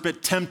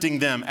serpent tempting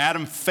them.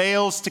 Adam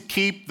fails to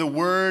keep the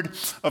word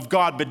of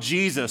God, but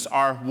Jesus,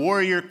 our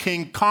warrior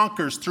king,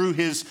 conquers through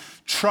his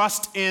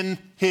trust in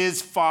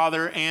his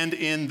Father and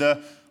in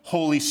the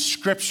Holy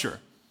Scripture.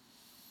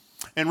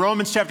 And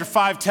Romans chapter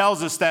 5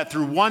 tells us that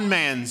through one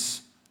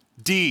man's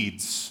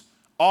deeds,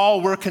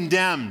 all were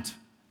condemned.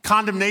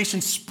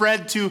 Condemnation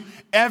spread to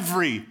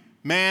every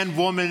man,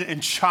 woman,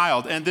 and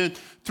child. And then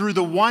through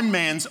the one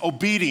man's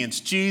obedience,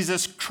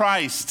 Jesus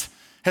Christ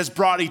has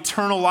brought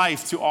eternal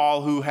life to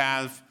all who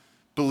have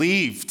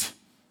believed.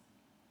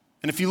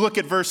 And if you look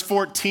at verse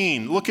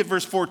 14,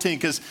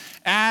 because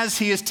as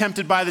he is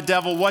tempted by the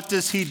devil, what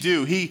does he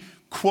do? He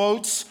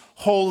quotes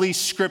Holy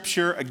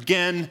Scripture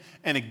again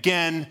and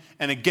again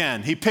and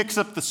again. He picks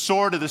up the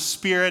sword of the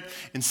Spirit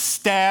and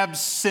stabs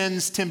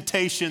sin's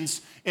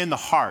temptations in the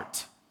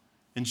heart.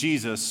 And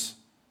Jesus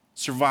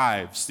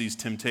survives these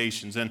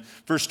temptations. And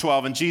verse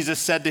 12, and Jesus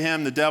said to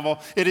him, the devil,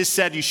 it is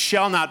said, you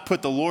shall not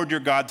put the Lord your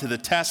God to the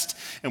test.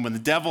 And when the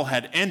devil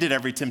had ended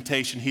every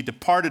temptation, he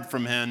departed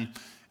from him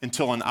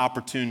until an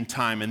opportune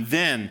time. And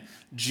then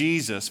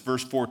Jesus,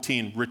 verse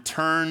 14,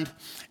 returned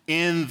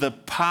in the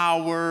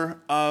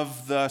power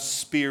of the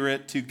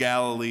Spirit to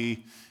Galilee,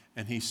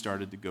 and he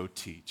started to go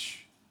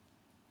teach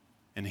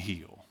and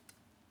heal.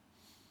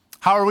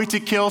 How are we to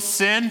kill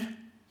sin?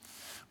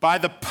 By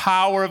the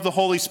power of the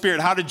Holy Spirit.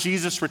 How did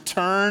Jesus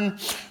return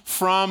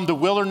from the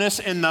wilderness?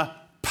 In the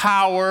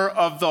power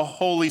of the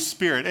Holy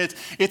Spirit.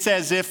 It's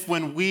as if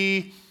when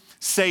we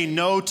say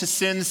no to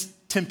sin's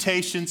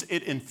temptations,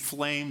 it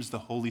inflames the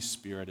Holy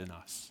Spirit in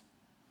us.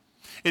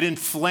 It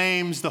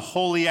inflames the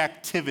holy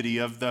activity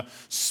of the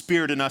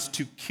Spirit in us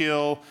to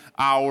kill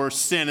our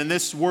sin. And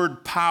this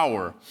word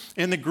power,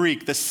 in the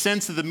Greek, the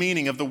sense of the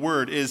meaning of the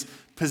word is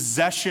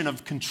possession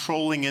of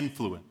controlling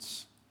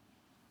influence.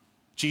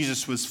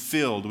 Jesus was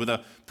filled with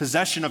a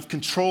possession of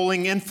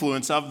controlling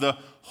influence of the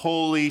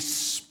Holy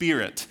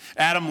Spirit.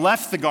 Adam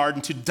left the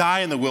garden to die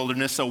in the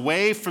wilderness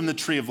away from the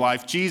tree of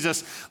life.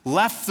 Jesus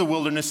left the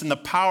wilderness in the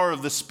power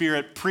of the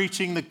Spirit,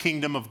 preaching the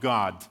kingdom of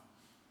God.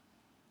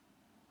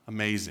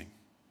 Amazing.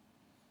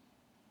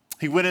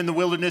 He went in the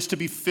wilderness to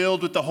be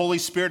filled with the Holy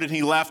Spirit, and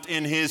he left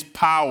in his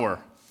power.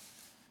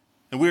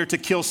 And we are to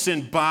kill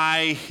sin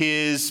by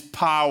his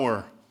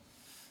power.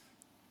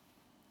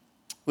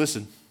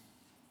 Listen.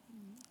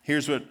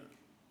 Here's what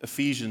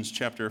Ephesians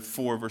chapter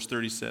 4, verse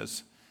 30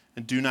 says.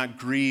 And do not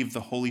grieve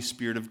the Holy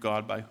Spirit of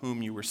God, by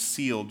whom you were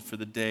sealed for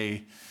the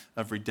day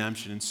of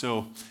redemption. And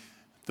so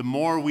the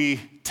more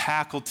we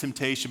tackle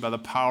temptation by the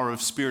power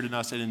of Spirit in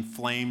us, it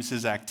inflames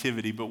his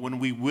activity. But when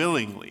we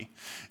willingly,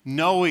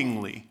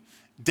 knowingly,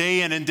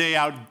 day in and day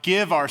out,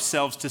 give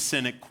ourselves to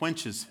sin, it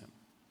quenches him.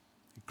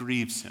 It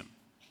grieves him.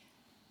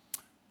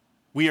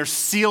 We are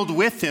sealed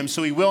with him,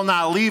 so he will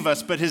not leave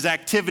us, but his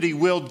activity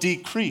will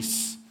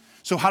decrease.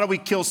 So how do we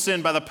kill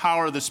sin by the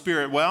power of the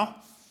Spirit? Well,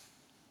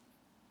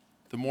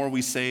 the more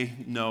we say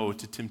no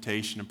to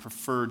temptation and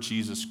prefer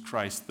Jesus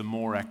Christ, the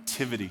more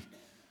activity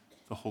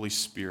the Holy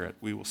Spirit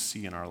we will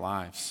see in our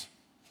lives.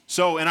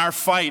 So in our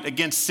fight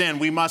against sin,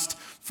 we must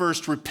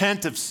first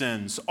repent of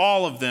sins,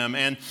 all of them,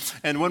 and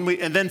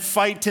then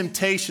fight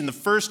temptation. The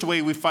first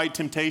way we fight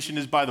temptation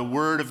is by the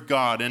Word of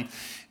God. And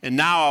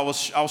now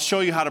I'll show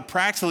you how to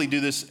practically do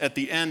this at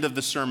the end of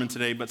the sermon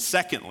today. But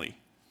secondly,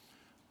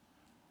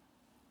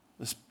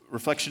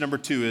 reflection number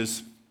 2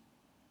 is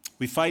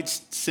we fight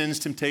sin's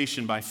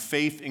temptation by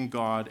faith in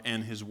God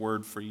and his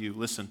word for you.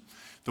 Listen,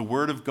 the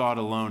word of God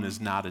alone is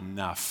not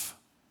enough.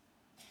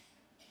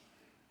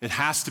 It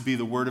has to be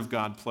the word of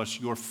God plus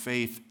your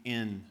faith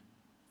in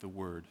the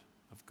word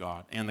of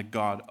God and the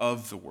God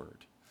of the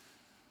word.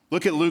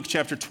 Look at Luke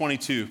chapter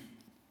 22.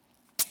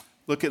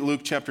 Look at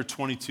Luke chapter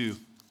 22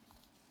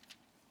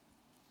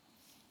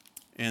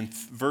 and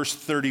verse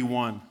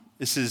 31.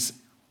 This is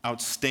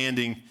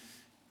outstanding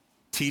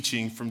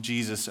teaching from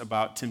Jesus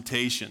about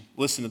temptation.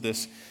 Listen to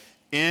this.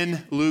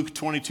 In Luke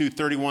 22,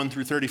 31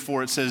 through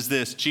 34, it says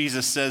this.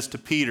 Jesus says to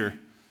Peter,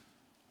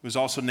 who is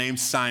also named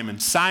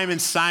Simon, Simon,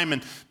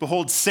 Simon,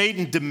 behold,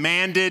 Satan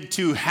demanded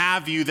to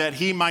have you that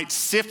he might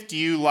sift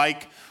you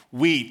like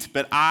wheat,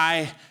 but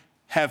I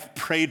have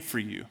prayed for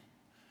you,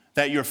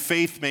 that your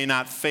faith may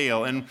not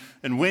fail. And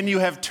when you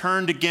have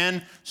turned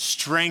again,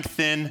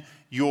 strengthen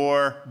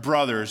your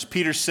brothers.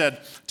 Peter said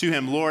to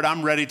him, Lord,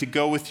 I'm ready to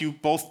go with you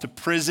both to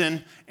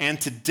prison and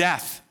to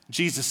death.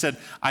 Jesus said,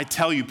 I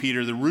tell you,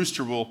 Peter, the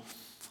rooster will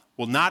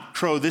not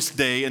crow this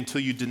day until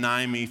you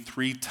deny me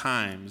 3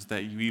 times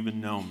that you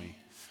even know me.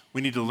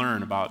 We need to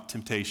learn about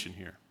temptation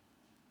here.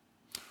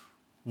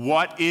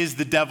 What is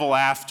the devil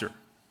after?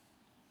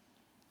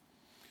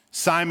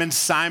 Simon,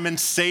 Simon,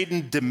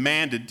 Satan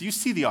demanded. Do you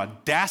see the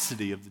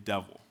audacity of the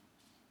devil?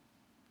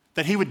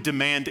 That he would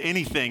demand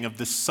anything of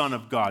the Son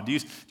of God. Do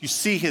you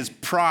see his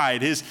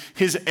pride, his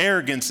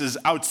arrogance is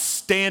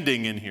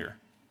outstanding in here.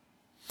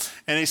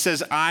 And he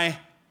says,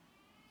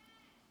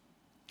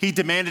 he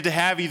demanded to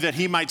have you that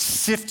he might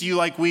sift you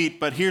like wheat.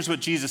 But here's what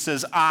Jesus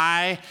says,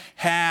 I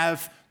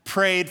have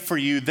prayed for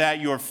you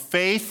that your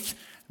faith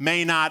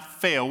may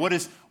not fail. What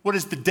is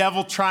the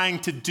devil trying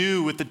to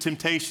do with the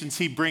temptations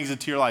he brings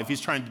into your life? He's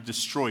trying to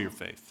destroy your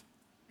faith.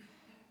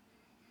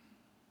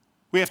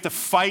 We have to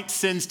fight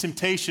sin's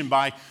temptation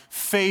by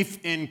faith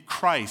in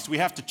Christ. We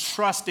have to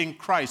trust in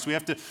Christ. We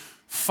have to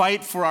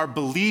fight for our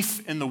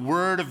belief in the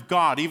Word of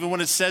God, even when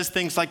it says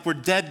things like we're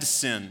dead to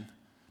sin.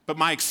 But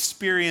my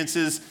experience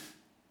is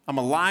I'm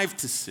alive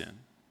to sin.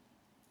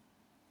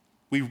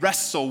 We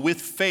wrestle with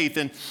faith.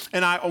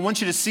 And I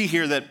want you to see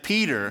here that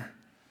Peter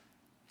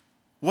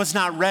was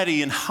not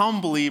ready and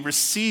humbly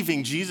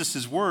receiving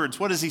Jesus' words.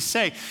 What does he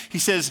say? He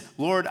says,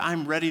 Lord,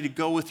 I'm ready to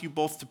go with you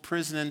both to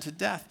prison and to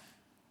death.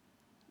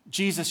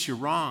 Jesus, you're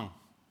wrong.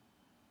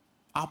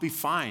 I'll be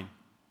fine.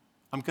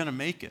 I'm going to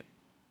make it.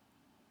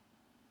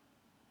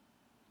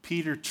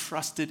 Peter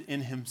trusted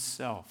in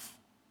himself.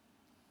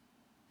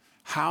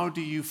 How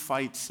do you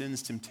fight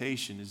sin's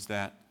temptation is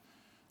that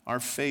our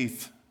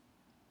faith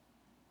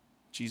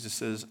Jesus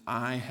says,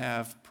 I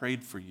have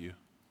prayed for you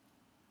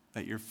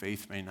that your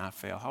faith may not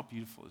fail. How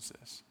beautiful is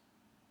this?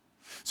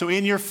 So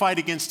in your fight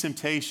against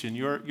temptation,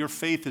 your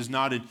faith is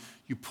not in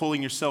you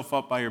pulling yourself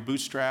up by your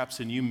bootstraps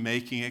and you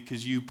making it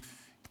because you're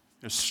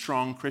a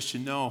strong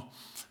Christian. No,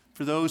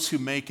 for those who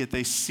make it,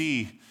 they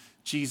see,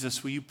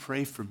 Jesus, will you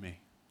pray for me?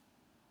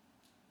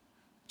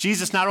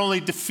 Jesus not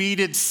only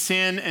defeated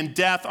sin and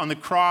death on the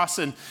cross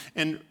and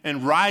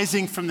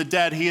rising from the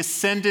dead, he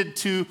ascended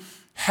to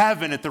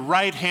heaven at the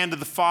right hand of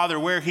the Father,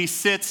 where he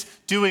sits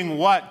doing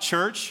what,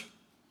 church?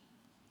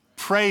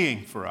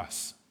 Praying for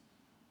us.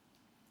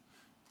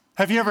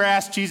 Have you ever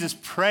asked Jesus,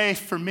 pray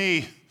for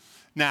me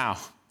now?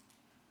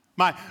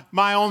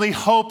 My only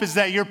hope is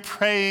that you're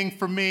praying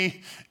for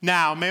me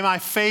now. May my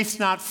faith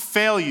not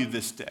fail you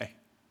this day.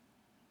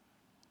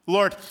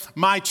 Lord,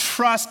 my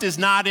trust is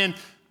not in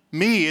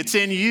me, it's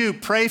in you.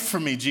 Pray for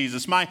me,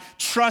 Jesus. My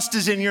trust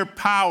is in your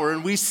power.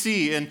 And we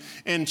see in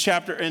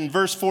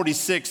verse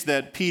 46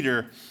 that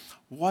Peter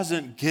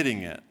wasn't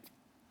getting it.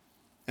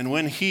 And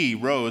when he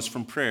rose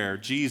from prayer,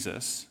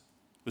 Jesus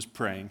was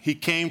praying. He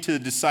came to the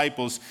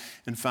disciples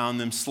and found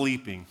them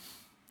sleeping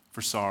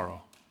for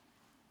sorrow.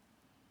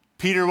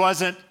 Peter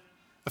wasn't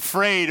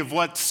afraid of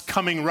what's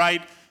coming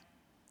right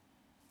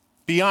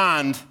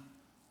beyond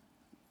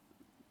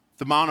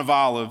the Mount of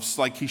Olives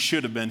like he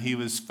should have been. He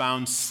was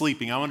found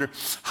sleeping. I wonder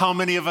how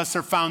many of us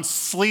are found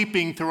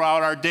sleeping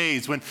throughout our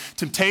days when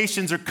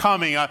temptations are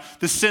coming.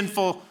 The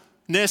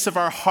sinfulness of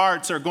our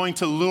hearts are going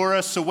to lure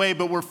us away,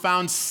 but we're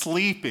found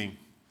sleeping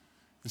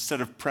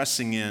instead of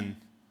pressing in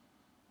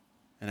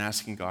and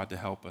asking God to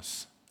help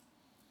us.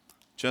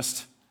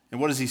 And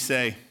what does he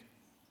say?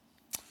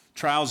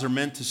 Trials are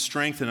meant to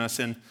strengthen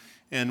us.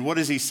 And what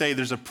does he say?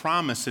 There's a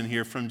promise in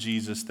here from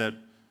Jesus that,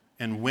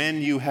 and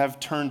when you have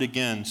turned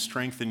again,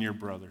 strengthen your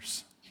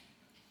brothers.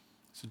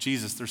 So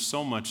Jesus, there's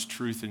so much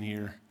truth in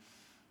here.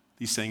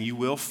 He's saying you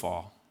will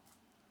fall.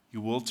 You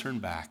will turn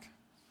back.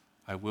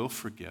 I will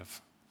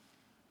forgive.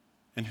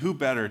 And who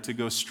better to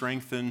go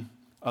strengthen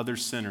other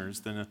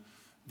sinners than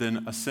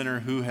a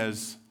sinner who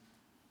has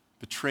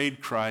betrayed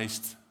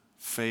Christ,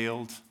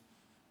 failed,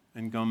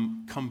 and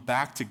come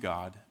back to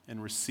God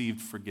and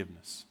received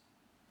forgiveness?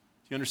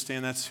 Do you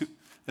understand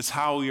that's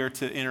how we are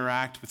to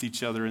interact with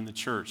each other in the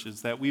church,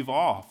 is that we've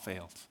all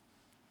failed.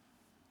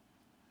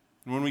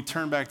 And when we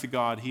turn back to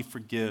God, he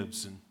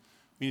forgives, and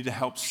we need to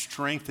help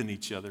strengthen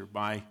each other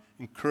by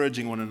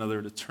encouraging one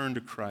another to turn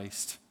to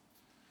Christ.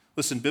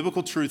 Listen,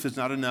 biblical truth is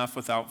not enough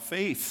without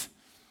faith.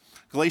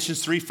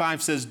 Galatians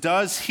 3:5 says,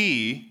 does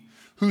he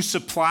who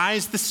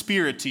supplies the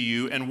Spirit to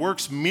you and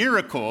works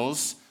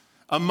miracles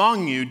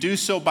among you do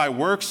so by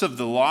works of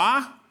the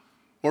law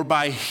or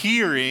by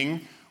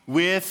hearing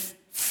with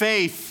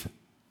faith?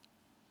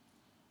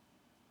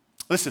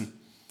 Listen,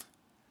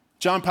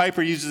 John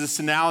Piper uses this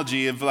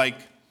analogy of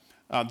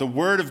the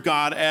Word of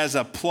God as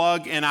a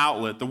plug and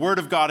outlet, the Word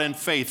of God and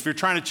faith. If you're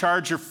trying to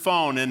charge your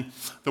phone and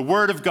the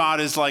Word of God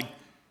is like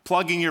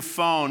plugging your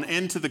phone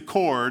into the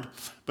cord,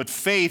 but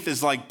faith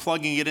is like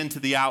plugging it into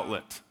the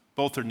outlet.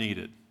 Both are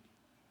needed.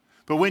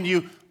 But when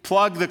you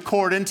plug the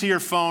cord into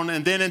your phone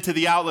and then into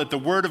the outlet, the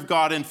Word of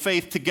God and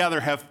faith together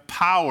have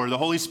power. The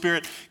Holy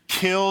Spirit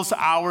kills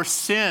our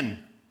sin.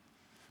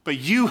 But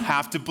you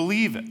have to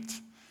believe it.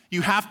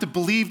 You have to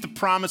believe the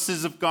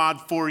promises of God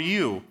for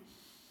you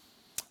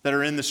that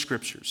are in the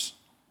Scriptures.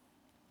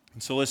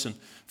 And so listen,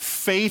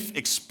 faith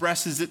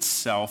expresses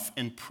itself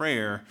in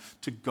prayer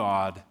to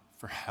God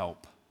for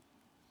help.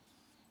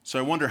 So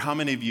I wonder how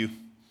many of you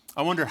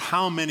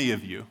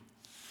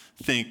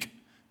think,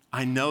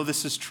 I know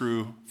this is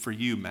true for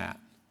you, Matt,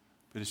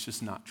 but it's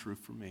just not true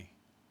for me.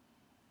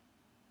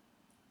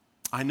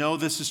 I know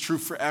this is true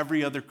for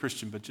every other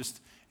Christian, but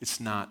it's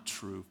not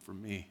true for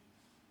me.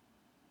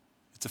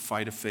 It's a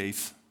fight of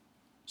faith.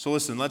 So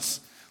listen,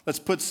 let's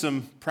put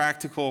some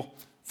practical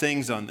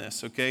things on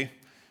this, okay?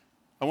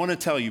 I want to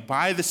tell you,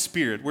 by the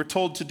Spirit, we're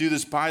told to do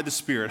this by the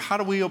Spirit. How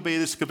do we obey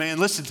this command?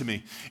 Listen to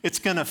me. It's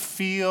going to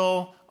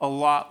feel a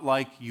lot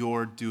like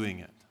you're doing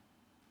it.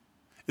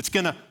 It's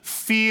going to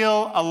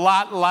feel a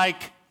lot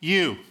like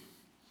you.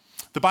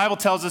 The Bible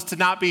tells us to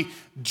not be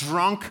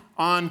drunk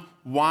on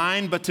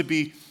wine, but to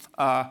be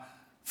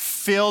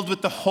filled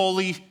with the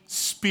Holy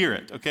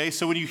Spirit, okay?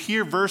 So when you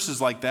hear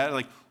verses like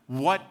that,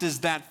 what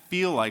does that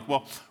feel like?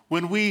 Well,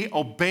 when we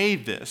obey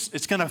this,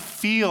 it's going to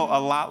feel a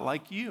lot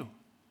like you.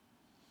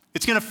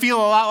 It's going to feel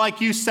a lot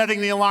like you setting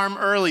the alarm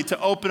early to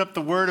open up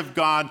the Word of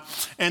God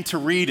and to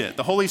read it.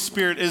 The Holy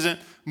Spirit isn't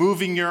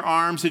moving your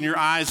arms and your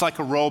eyes like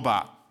a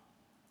robot.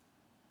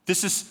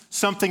 This is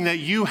something that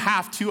you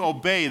have to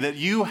obey, that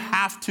you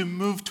have to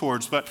move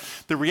towards. But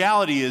the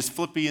reality is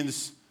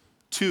Philippians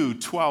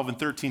 2:12 and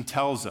 13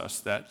 tells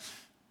us that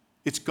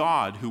it's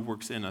God who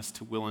works in us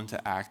to will and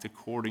to act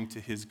according to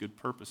his good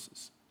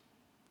purposes.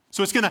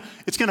 So it's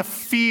gonna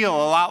feel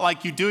a lot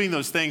like you doing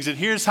those things. And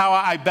here's how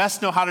I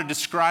best know how to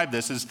describe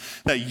this, is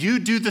that you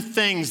do the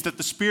things that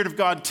the Spirit of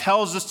God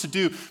tells us to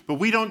do, but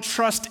we don't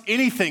trust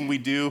anything we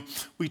do.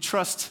 We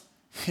trust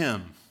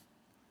him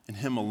and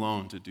him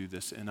alone to do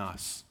this in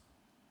us.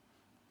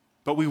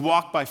 But we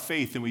walk by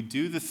faith and we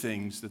do the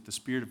things that the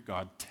Spirit of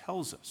God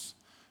tells us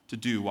to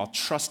do while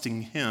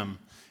trusting Him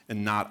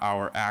and not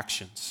our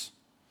actions.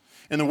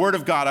 In the Word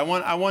of God,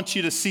 I want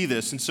you to see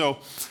this. And so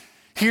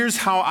here's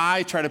how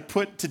I try to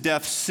put to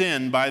death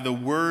sin by the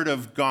Word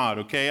of God,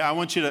 okay? I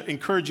want to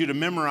encourage you to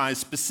memorize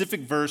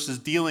specific verses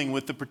dealing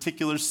with the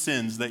particular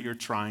sins that you're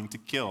trying to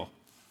kill.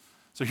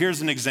 So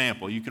here's an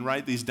example. You can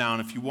write these down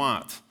if you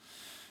want.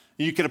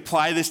 You can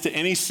apply this to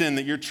any sin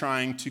that you're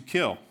trying to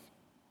kill.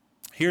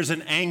 Here's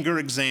an anger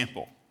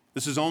example.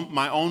 This is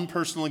my own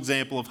personal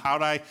example of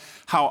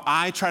how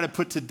I try to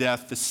put to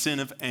death the sin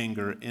of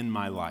anger in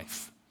my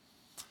life.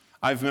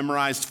 I've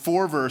memorized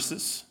 4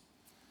 verses,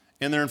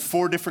 and they're in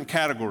 4 different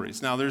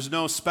categories. Now, there's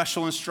no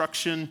special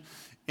instruction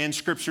in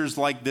scriptures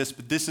like this,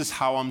 but this is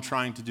how I'm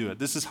trying to do it.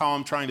 This is how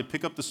I'm trying to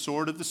pick up the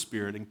sword of the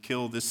Spirit and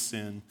kill this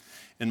sin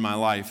in my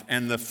life.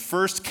 And the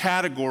first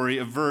category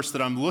of verse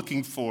that I'm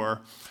looking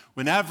for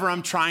whenever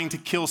I'm trying to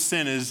kill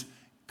sin is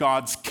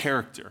God's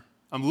character.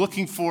 I'm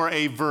looking for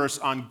a verse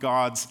on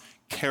God's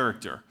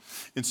character.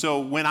 And so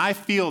when I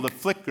feel the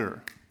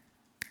flicker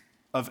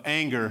of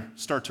anger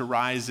start to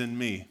rise in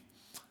me,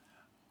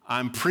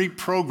 I'm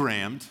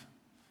pre-programmed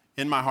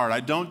in my heart. I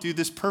don't do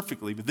this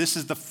perfectly, but this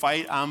is the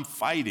fight I'm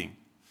fighting.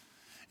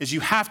 Is you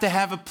have to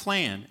have a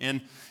plan,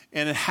 and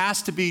it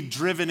has to be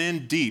driven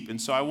in deep.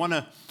 And so I want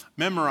to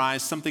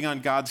memorize something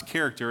on God's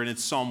character, and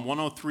it's Psalm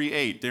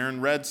 103:8.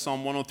 Darren read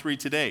Psalm 103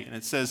 today, and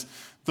it says,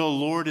 "The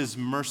Lord is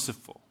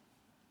merciful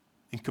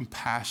and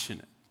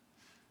compassionate,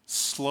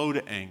 slow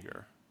to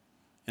anger,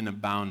 and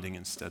abounding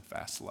in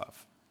steadfast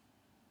love."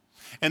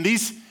 And the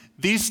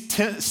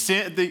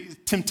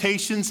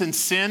temptations and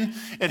sin,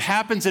 it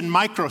happens in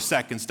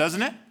microseconds,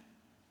 doesn't it?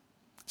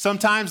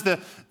 Sometimes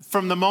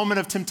from the moment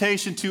of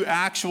temptation to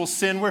actual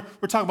sin, we're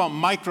talking about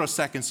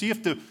microseconds. So you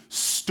have to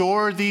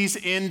store these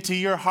into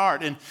your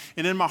heart. And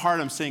in my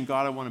heart, I'm saying,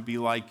 God, I want to be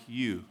like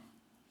you.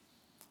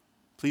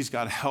 Please,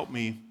 God, help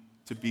me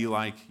to be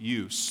like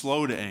you,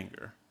 slow to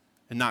anger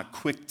and not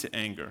quick to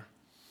anger.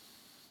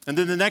 And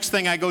then the next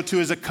thing I go to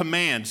is a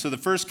command. So the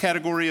first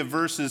category of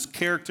verse is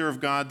character of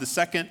God. The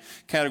second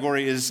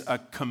category is a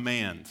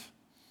command.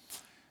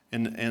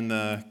 In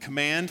the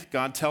command,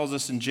 God tells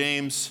us in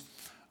James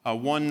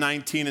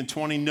 1:19 and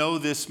 20, "Know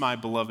this, my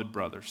beloved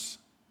brothers.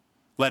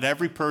 Let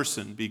every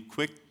person be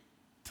quick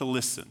to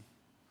listen,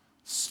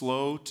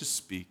 slow to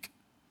speak,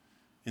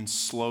 and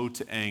slow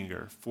to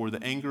anger. For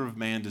the anger of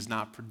man does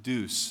not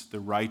produce the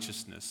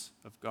righteousness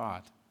of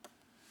God."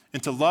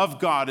 And to love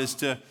God is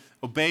to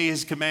obey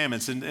His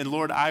commandments. And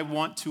Lord, I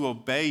want to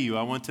obey you.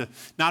 I want to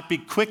not be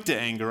quick to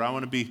anger. I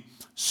want to be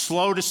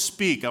slow to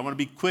speak. I want to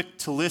be quick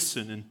to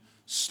listen and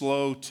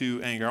slow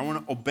to anger. I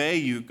want to obey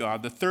you,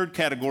 God. The third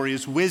category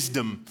is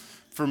wisdom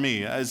for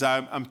me as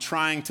I'm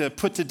trying to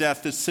put to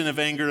death the sin of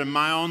anger in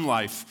my own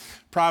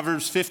life.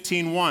 Proverbs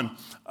 15:1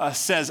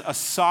 says, "A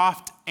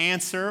soft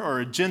answer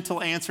or a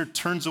gentle answer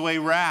turns away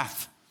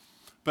wrath,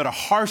 but a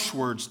harsh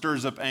word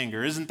stirs up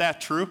anger." Isn't that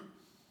true?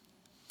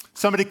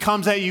 Somebody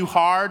comes at you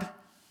hard,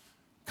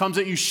 comes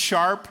at you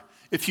sharp.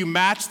 If you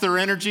match their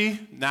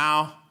energy,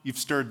 now you've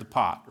stirred the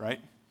pot,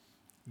 right?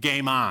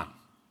 Game on.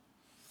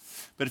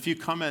 But if you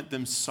come at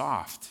them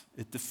soft,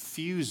 it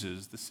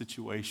diffuses the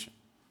situation.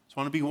 So I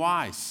want to be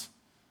wise.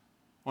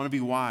 I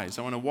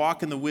want to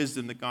walk in the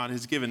wisdom that God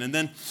has given. And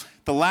then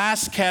the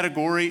last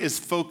category is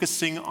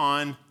focusing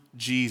on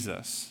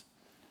Jesus.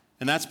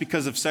 And that's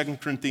because of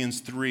 2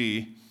 Corinthians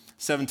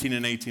 3:17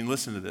 and 18.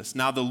 Listen to this.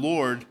 "Now the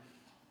Lord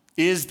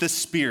is the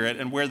Spirit,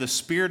 and where the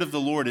Spirit of the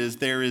Lord is,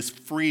 there is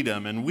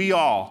freedom. And we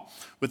all,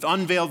 with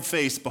unveiled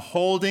face,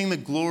 beholding the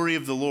glory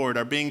of the Lord,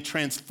 are being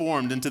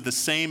transformed into the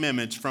same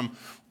image from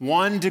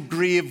one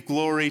degree of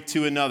glory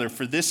to another.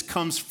 For this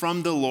comes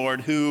from the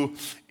Lord, who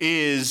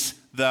is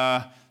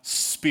the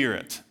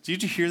Spirit."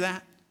 Did you hear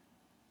that?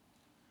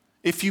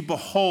 If you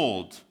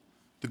behold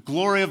the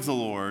glory of the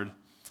Lord,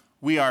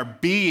 we are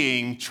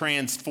being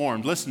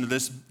transformed. Listen to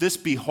this. This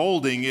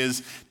beholding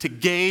is to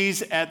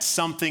gaze at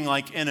something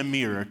like in a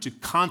mirror, to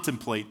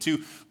contemplate,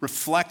 to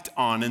reflect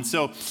on. And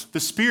so the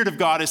Spirit of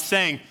God is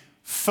saying,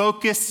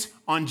 focus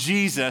on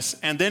Jesus.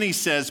 And then He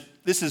says,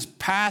 this is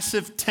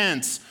passive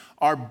tense,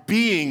 are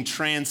being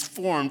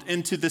transformed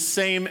into the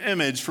same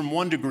image from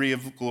one degree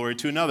of glory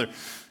to another.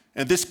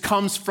 And this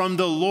comes from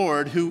the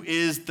Lord, who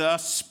is the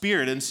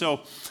Spirit. And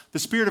so the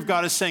Spirit of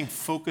God is saying,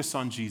 focus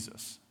on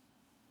Jesus.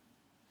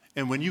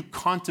 And when you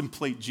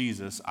contemplate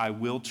Jesus, I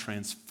will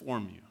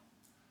transform you.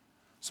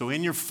 So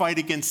in your fight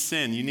against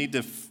sin, you need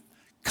to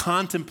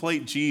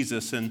contemplate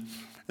Jesus. And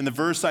the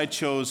verse I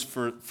chose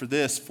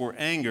for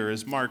anger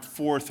is Mark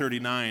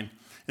 4:39.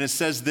 And it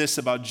says this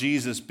about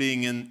Jesus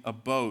being in a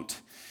boat.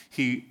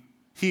 He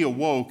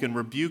awoke and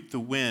rebuked the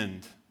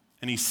wind,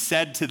 and He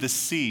said to the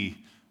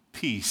sea,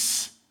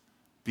 "Peace,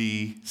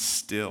 be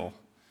still."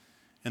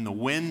 And the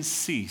wind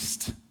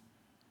ceased,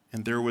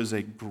 and there was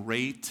a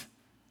great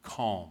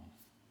calm.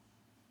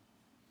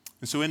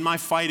 And so in my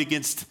fight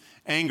against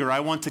anger, I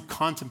want to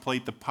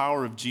contemplate the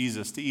power of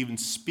Jesus to even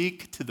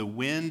speak to the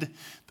wind,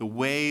 the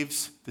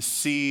waves, the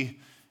sea,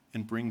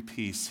 and bring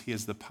peace. He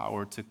has the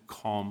power to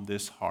calm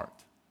this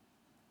heart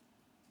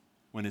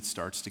when it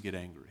starts to get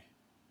angry.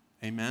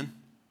 Amen?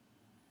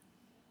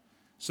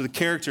 So the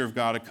character of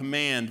God, a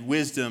command,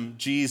 wisdom,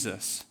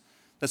 Jesus.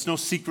 That's no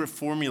secret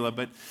formula,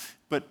 but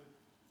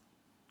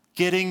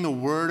getting the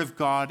Word of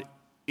God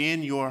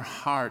in your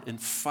heart and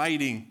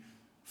fighting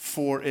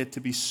for it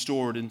to be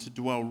stored and to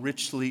dwell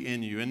richly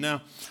in you. And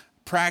now,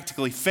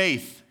 practically,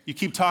 faith. You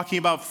keep talking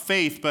about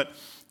faith, but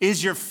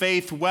is your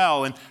faith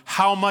well? And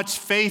how much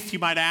faith, you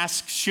might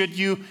ask, should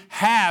you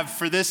have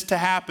for this to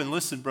happen?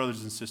 Listen,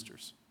 brothers and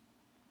sisters.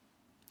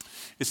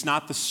 It's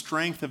not the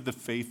strength of the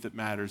faith that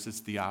matters,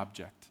 it's the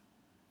object.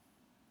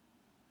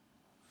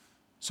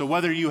 So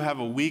whether you have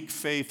a weak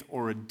faith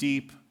or a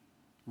deep,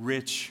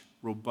 rich,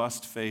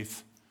 robust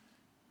faith,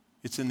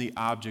 it's in the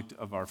object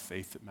of our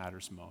faith that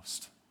matters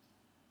most.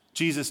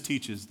 Jesus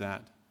teaches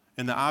that,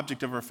 and the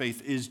object of our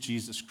faith is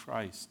Jesus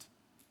Christ.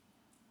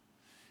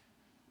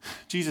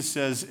 Jesus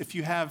says, if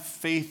you have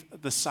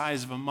faith the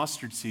size of a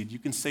mustard seed, you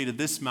can say to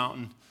this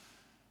mountain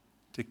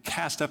to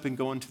cast up and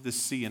go into the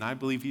sea, and I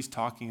believe he's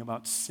talking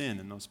about sin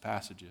in those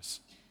passages.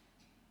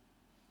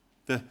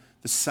 The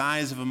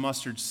size of a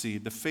mustard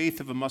seed, the faith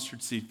of a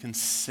mustard seed can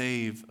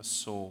save a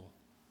soul.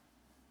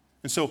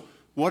 And so,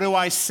 what do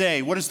I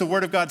say? What does the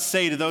Word of God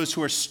say to those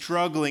who are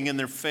struggling in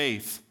their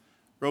faith?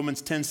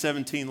 Romans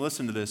 10:17,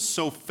 listen to this.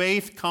 So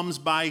faith comes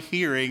by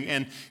hearing,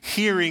 and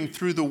hearing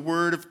through the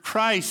word of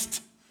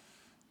Christ.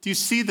 Do you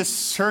see the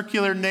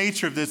circular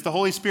nature of this? The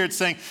Holy Spirit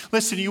saying,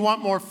 listen, you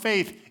want more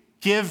faith?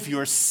 Give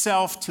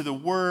yourself to the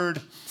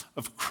word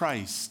of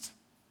Christ.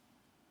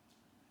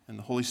 And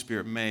the Holy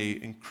Spirit may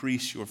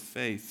increase your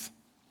faith.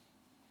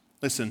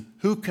 Listen,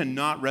 who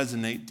cannot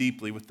resonate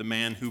deeply with the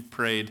man who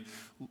prayed,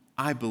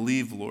 I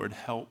believe, Lord,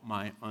 help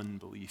my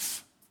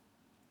unbelief?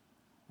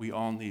 We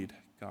all need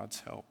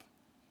God's help.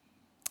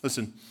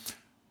 Listen,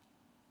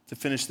 to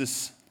finish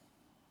this,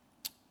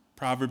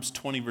 Proverbs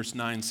 20 verse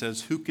 9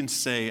 says, who can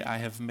say, I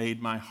have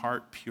made my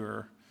heart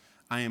pure?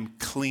 I am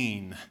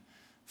clean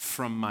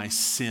from my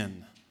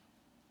sin.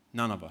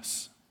 None of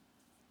us.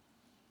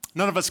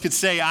 None of us could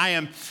say,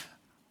 I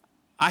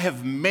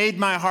have made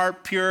my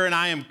heart pure and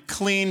I am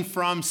clean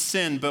from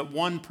sin, but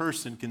one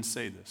person can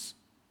say this.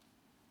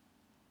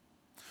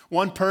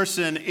 One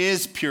person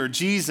is pure.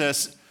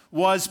 Jesus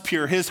was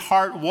pure. His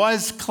heart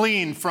was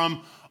clean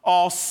from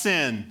all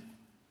sin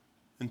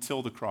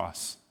until the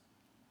cross.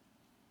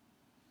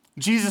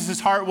 Jesus'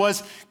 heart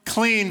was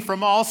clean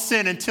from all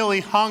sin until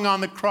he hung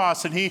on the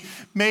cross, and he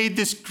made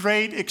this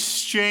great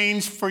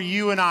exchange for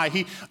you and I.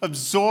 He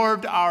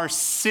absorbed our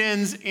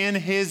sins in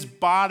his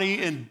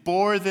body and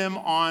bore them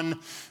on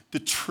the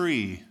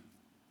tree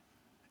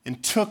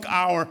and took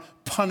our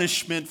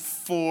punishment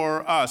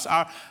for us.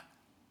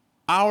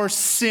 Our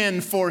sin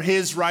for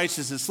his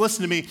righteousness.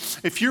 Listen to me.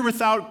 If you're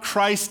without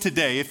Christ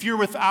today, if you're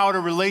without a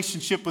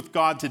relationship with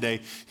God today,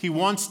 he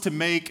wants to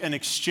make an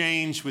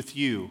exchange with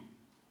you.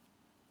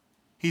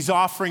 He's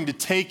offering to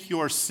take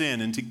your sin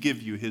and to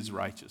give you his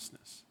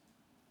righteousness.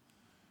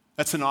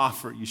 That's an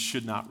offer you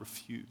should not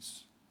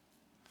refuse.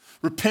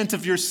 Repent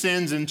of your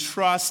sins and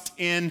trust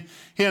in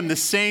him. The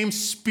same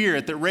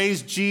Spirit that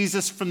raised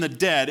Jesus from the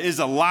dead is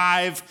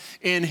alive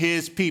in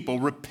his people.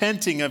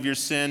 Repenting of your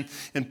sin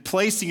and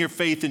placing your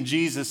faith in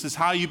Jesus is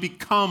how you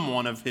become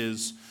one of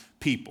his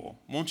people.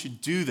 Won't you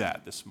do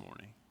that this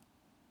morning?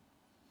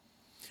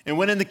 And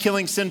when in the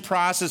killing sin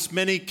process,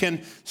 many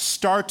can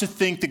start to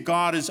think that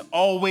God is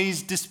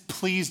always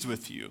displeased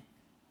with you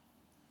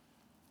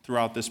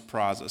throughout this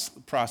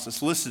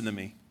process. Listen to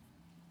me.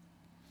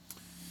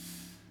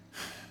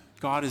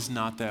 God is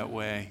not that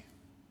way.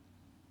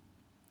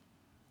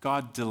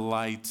 God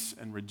delights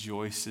and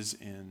rejoices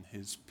in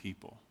his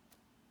people.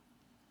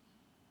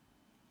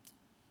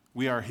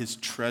 We are his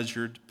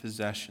treasured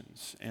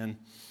possessions. And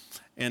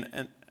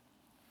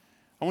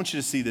I want you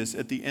to see this.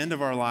 At the end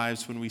of our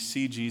lives, when we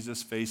see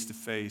Jesus face to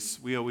face,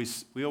 we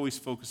always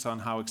focus on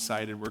how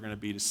excited we're going to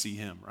be to see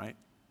him, right?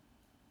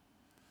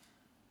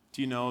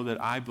 Do you know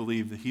that I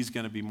believe that he's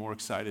going to be more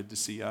excited to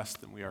see us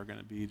than we are going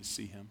to be to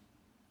see him?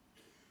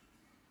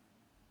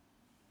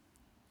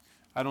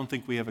 I don't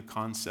think we have a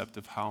concept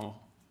of how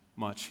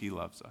much he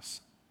loves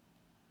us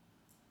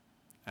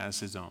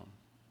as his own.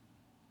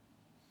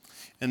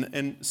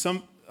 And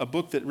a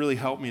book that really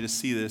helped me to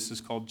see this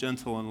is called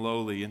Gentle and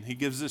Lowly, and he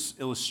gives this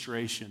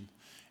illustration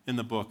in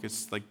the book.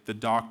 It's like the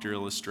doctor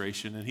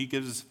illustration, and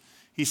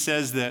he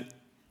says that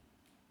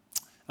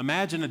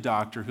imagine a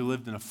doctor who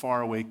lived in a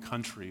faraway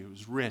country, who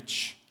was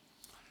rich.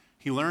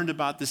 He learned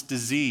about this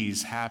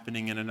disease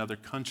happening in another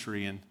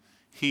country, and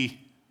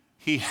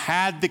he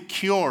had the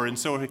cure, and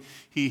so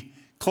he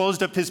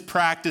closed up his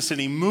practice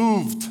and he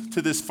moved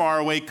to this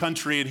faraway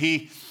country, and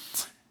he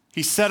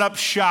set up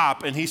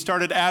shop and he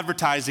started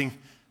advertising.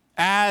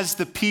 As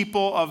the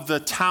people of the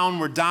town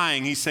were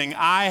dying, he's saying,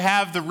 I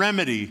have the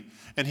remedy.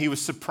 And he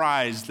was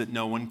surprised that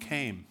no one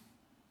came.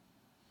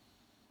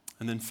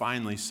 And then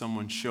finally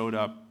someone showed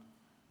up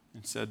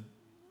and said,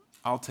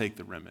 I'll take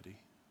the remedy.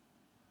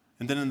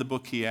 And then in the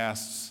book he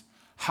asks,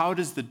 how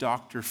does the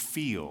doctor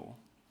feel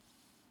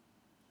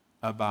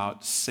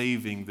about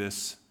saving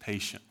this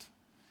patient?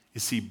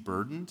 Is he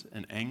burdened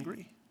and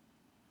angry?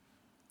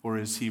 Or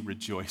is he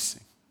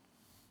rejoicing?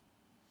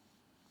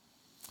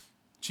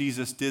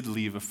 Jesus did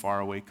leave a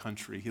faraway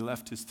country. He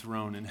left his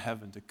throne in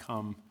heaven to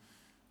come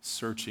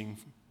searching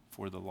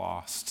for the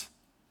lost.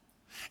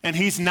 And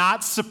he's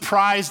not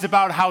surprised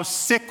about how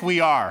sick we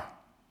are.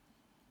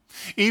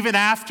 Even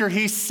after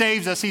he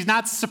saves us, he's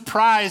not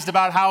surprised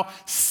about how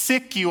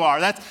sick you are.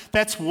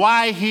 That's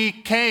why he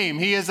came.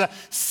 He is a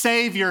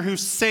Savior who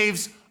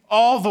saves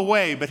all the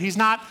way, but he's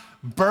not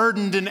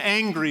burdened and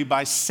angry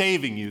by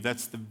saving you.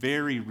 That's the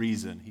very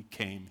reason he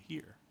came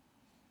here.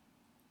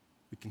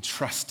 We can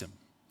trust him.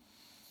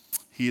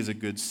 He is a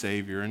good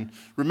Savior. And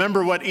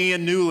remember what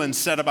Ian Newland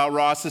said about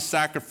Ross's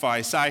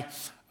sacrifice.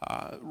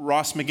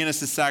 Ross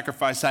McGinnis'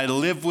 sacrifice, I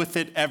live with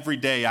it every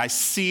day. I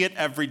see it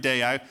every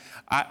day.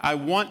 I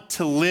want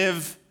to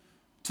live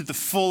to the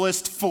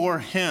fullest for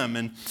him.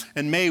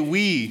 And may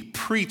we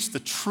preach the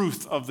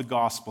truth of the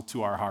gospel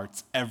to our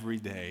hearts every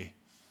day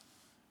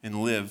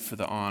and live for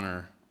the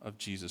honor of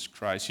Jesus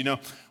Christ. You know,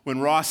 when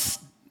Ross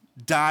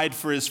died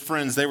for his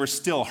friends, they were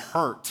still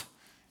hurt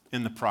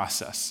in the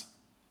process.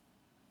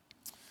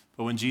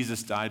 But when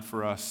Jesus died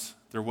for us,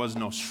 there was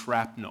no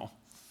shrapnel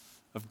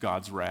of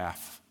God's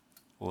wrath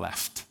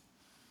left.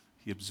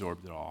 He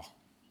absorbed it all.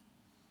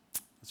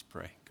 Let's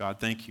pray. God,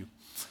 thank you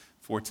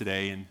for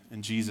today.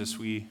 And Jesus,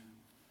 we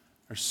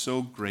are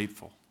so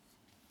grateful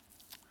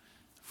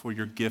for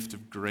your gift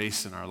of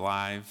grace in our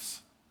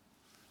lives.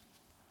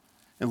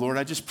 And Lord,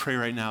 I just pray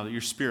right now that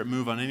your Spirit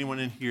move on anyone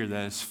in here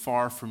that is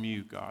far from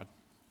you, God.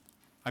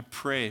 I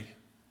pray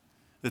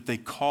that they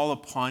call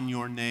upon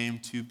your name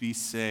to be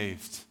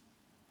saved.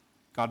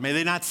 God, may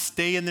they not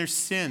stay in their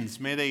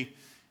sins. May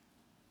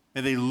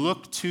they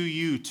look to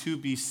you to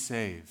be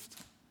saved.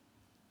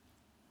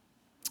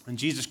 And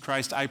Jesus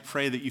Christ, I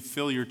pray that you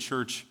fill your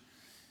church.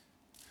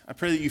 I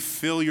pray that you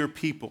fill your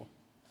people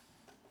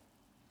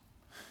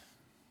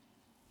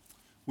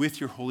with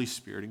your Holy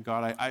Spirit. And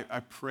God,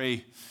 I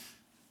pray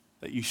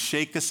that you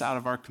shake us out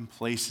of our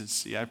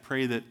complacency. I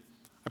pray that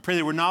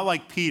we're not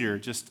like Peter,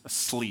 just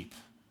asleep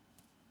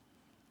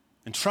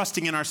and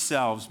trusting in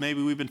ourselves.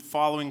 Maybe we've been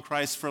following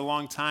Christ for a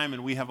long time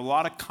and we have a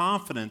lot of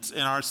confidence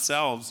in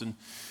ourselves.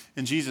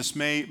 And Jesus,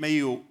 may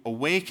you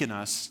awaken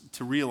us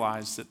to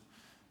realize that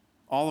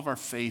all of our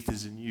faith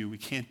is in you. We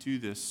can't do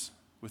this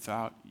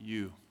without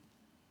you.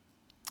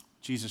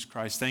 Jesus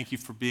Christ, thank you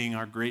for being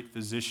our great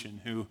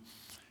physician who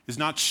is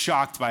not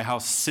shocked by how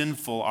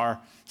sinful our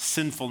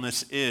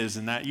sinfulness is,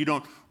 and that you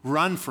don't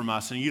run from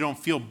us and you don't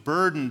feel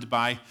burdened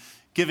by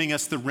giving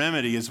us the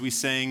remedy as we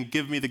saying,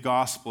 give me the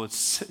gospel. It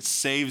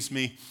saves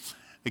me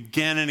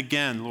again and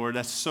again, Lord.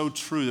 That's so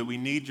true that we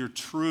need your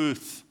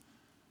truth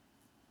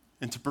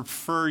and to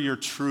prefer your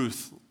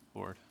truth,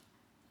 Lord,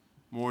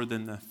 more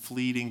than the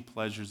fleeting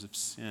pleasures of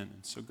sin.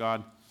 And so,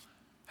 God,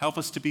 help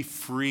us to be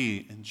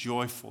free and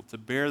joyful, to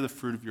bear the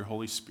fruit of your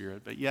Holy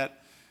Spirit, but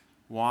yet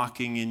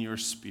walking in your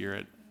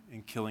Spirit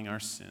and killing our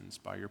sins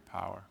by your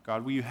power.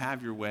 God, will you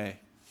have your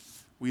way?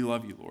 We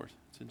love you, Lord.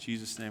 It's in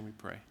Jesus' name we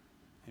pray.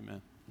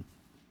 Amen.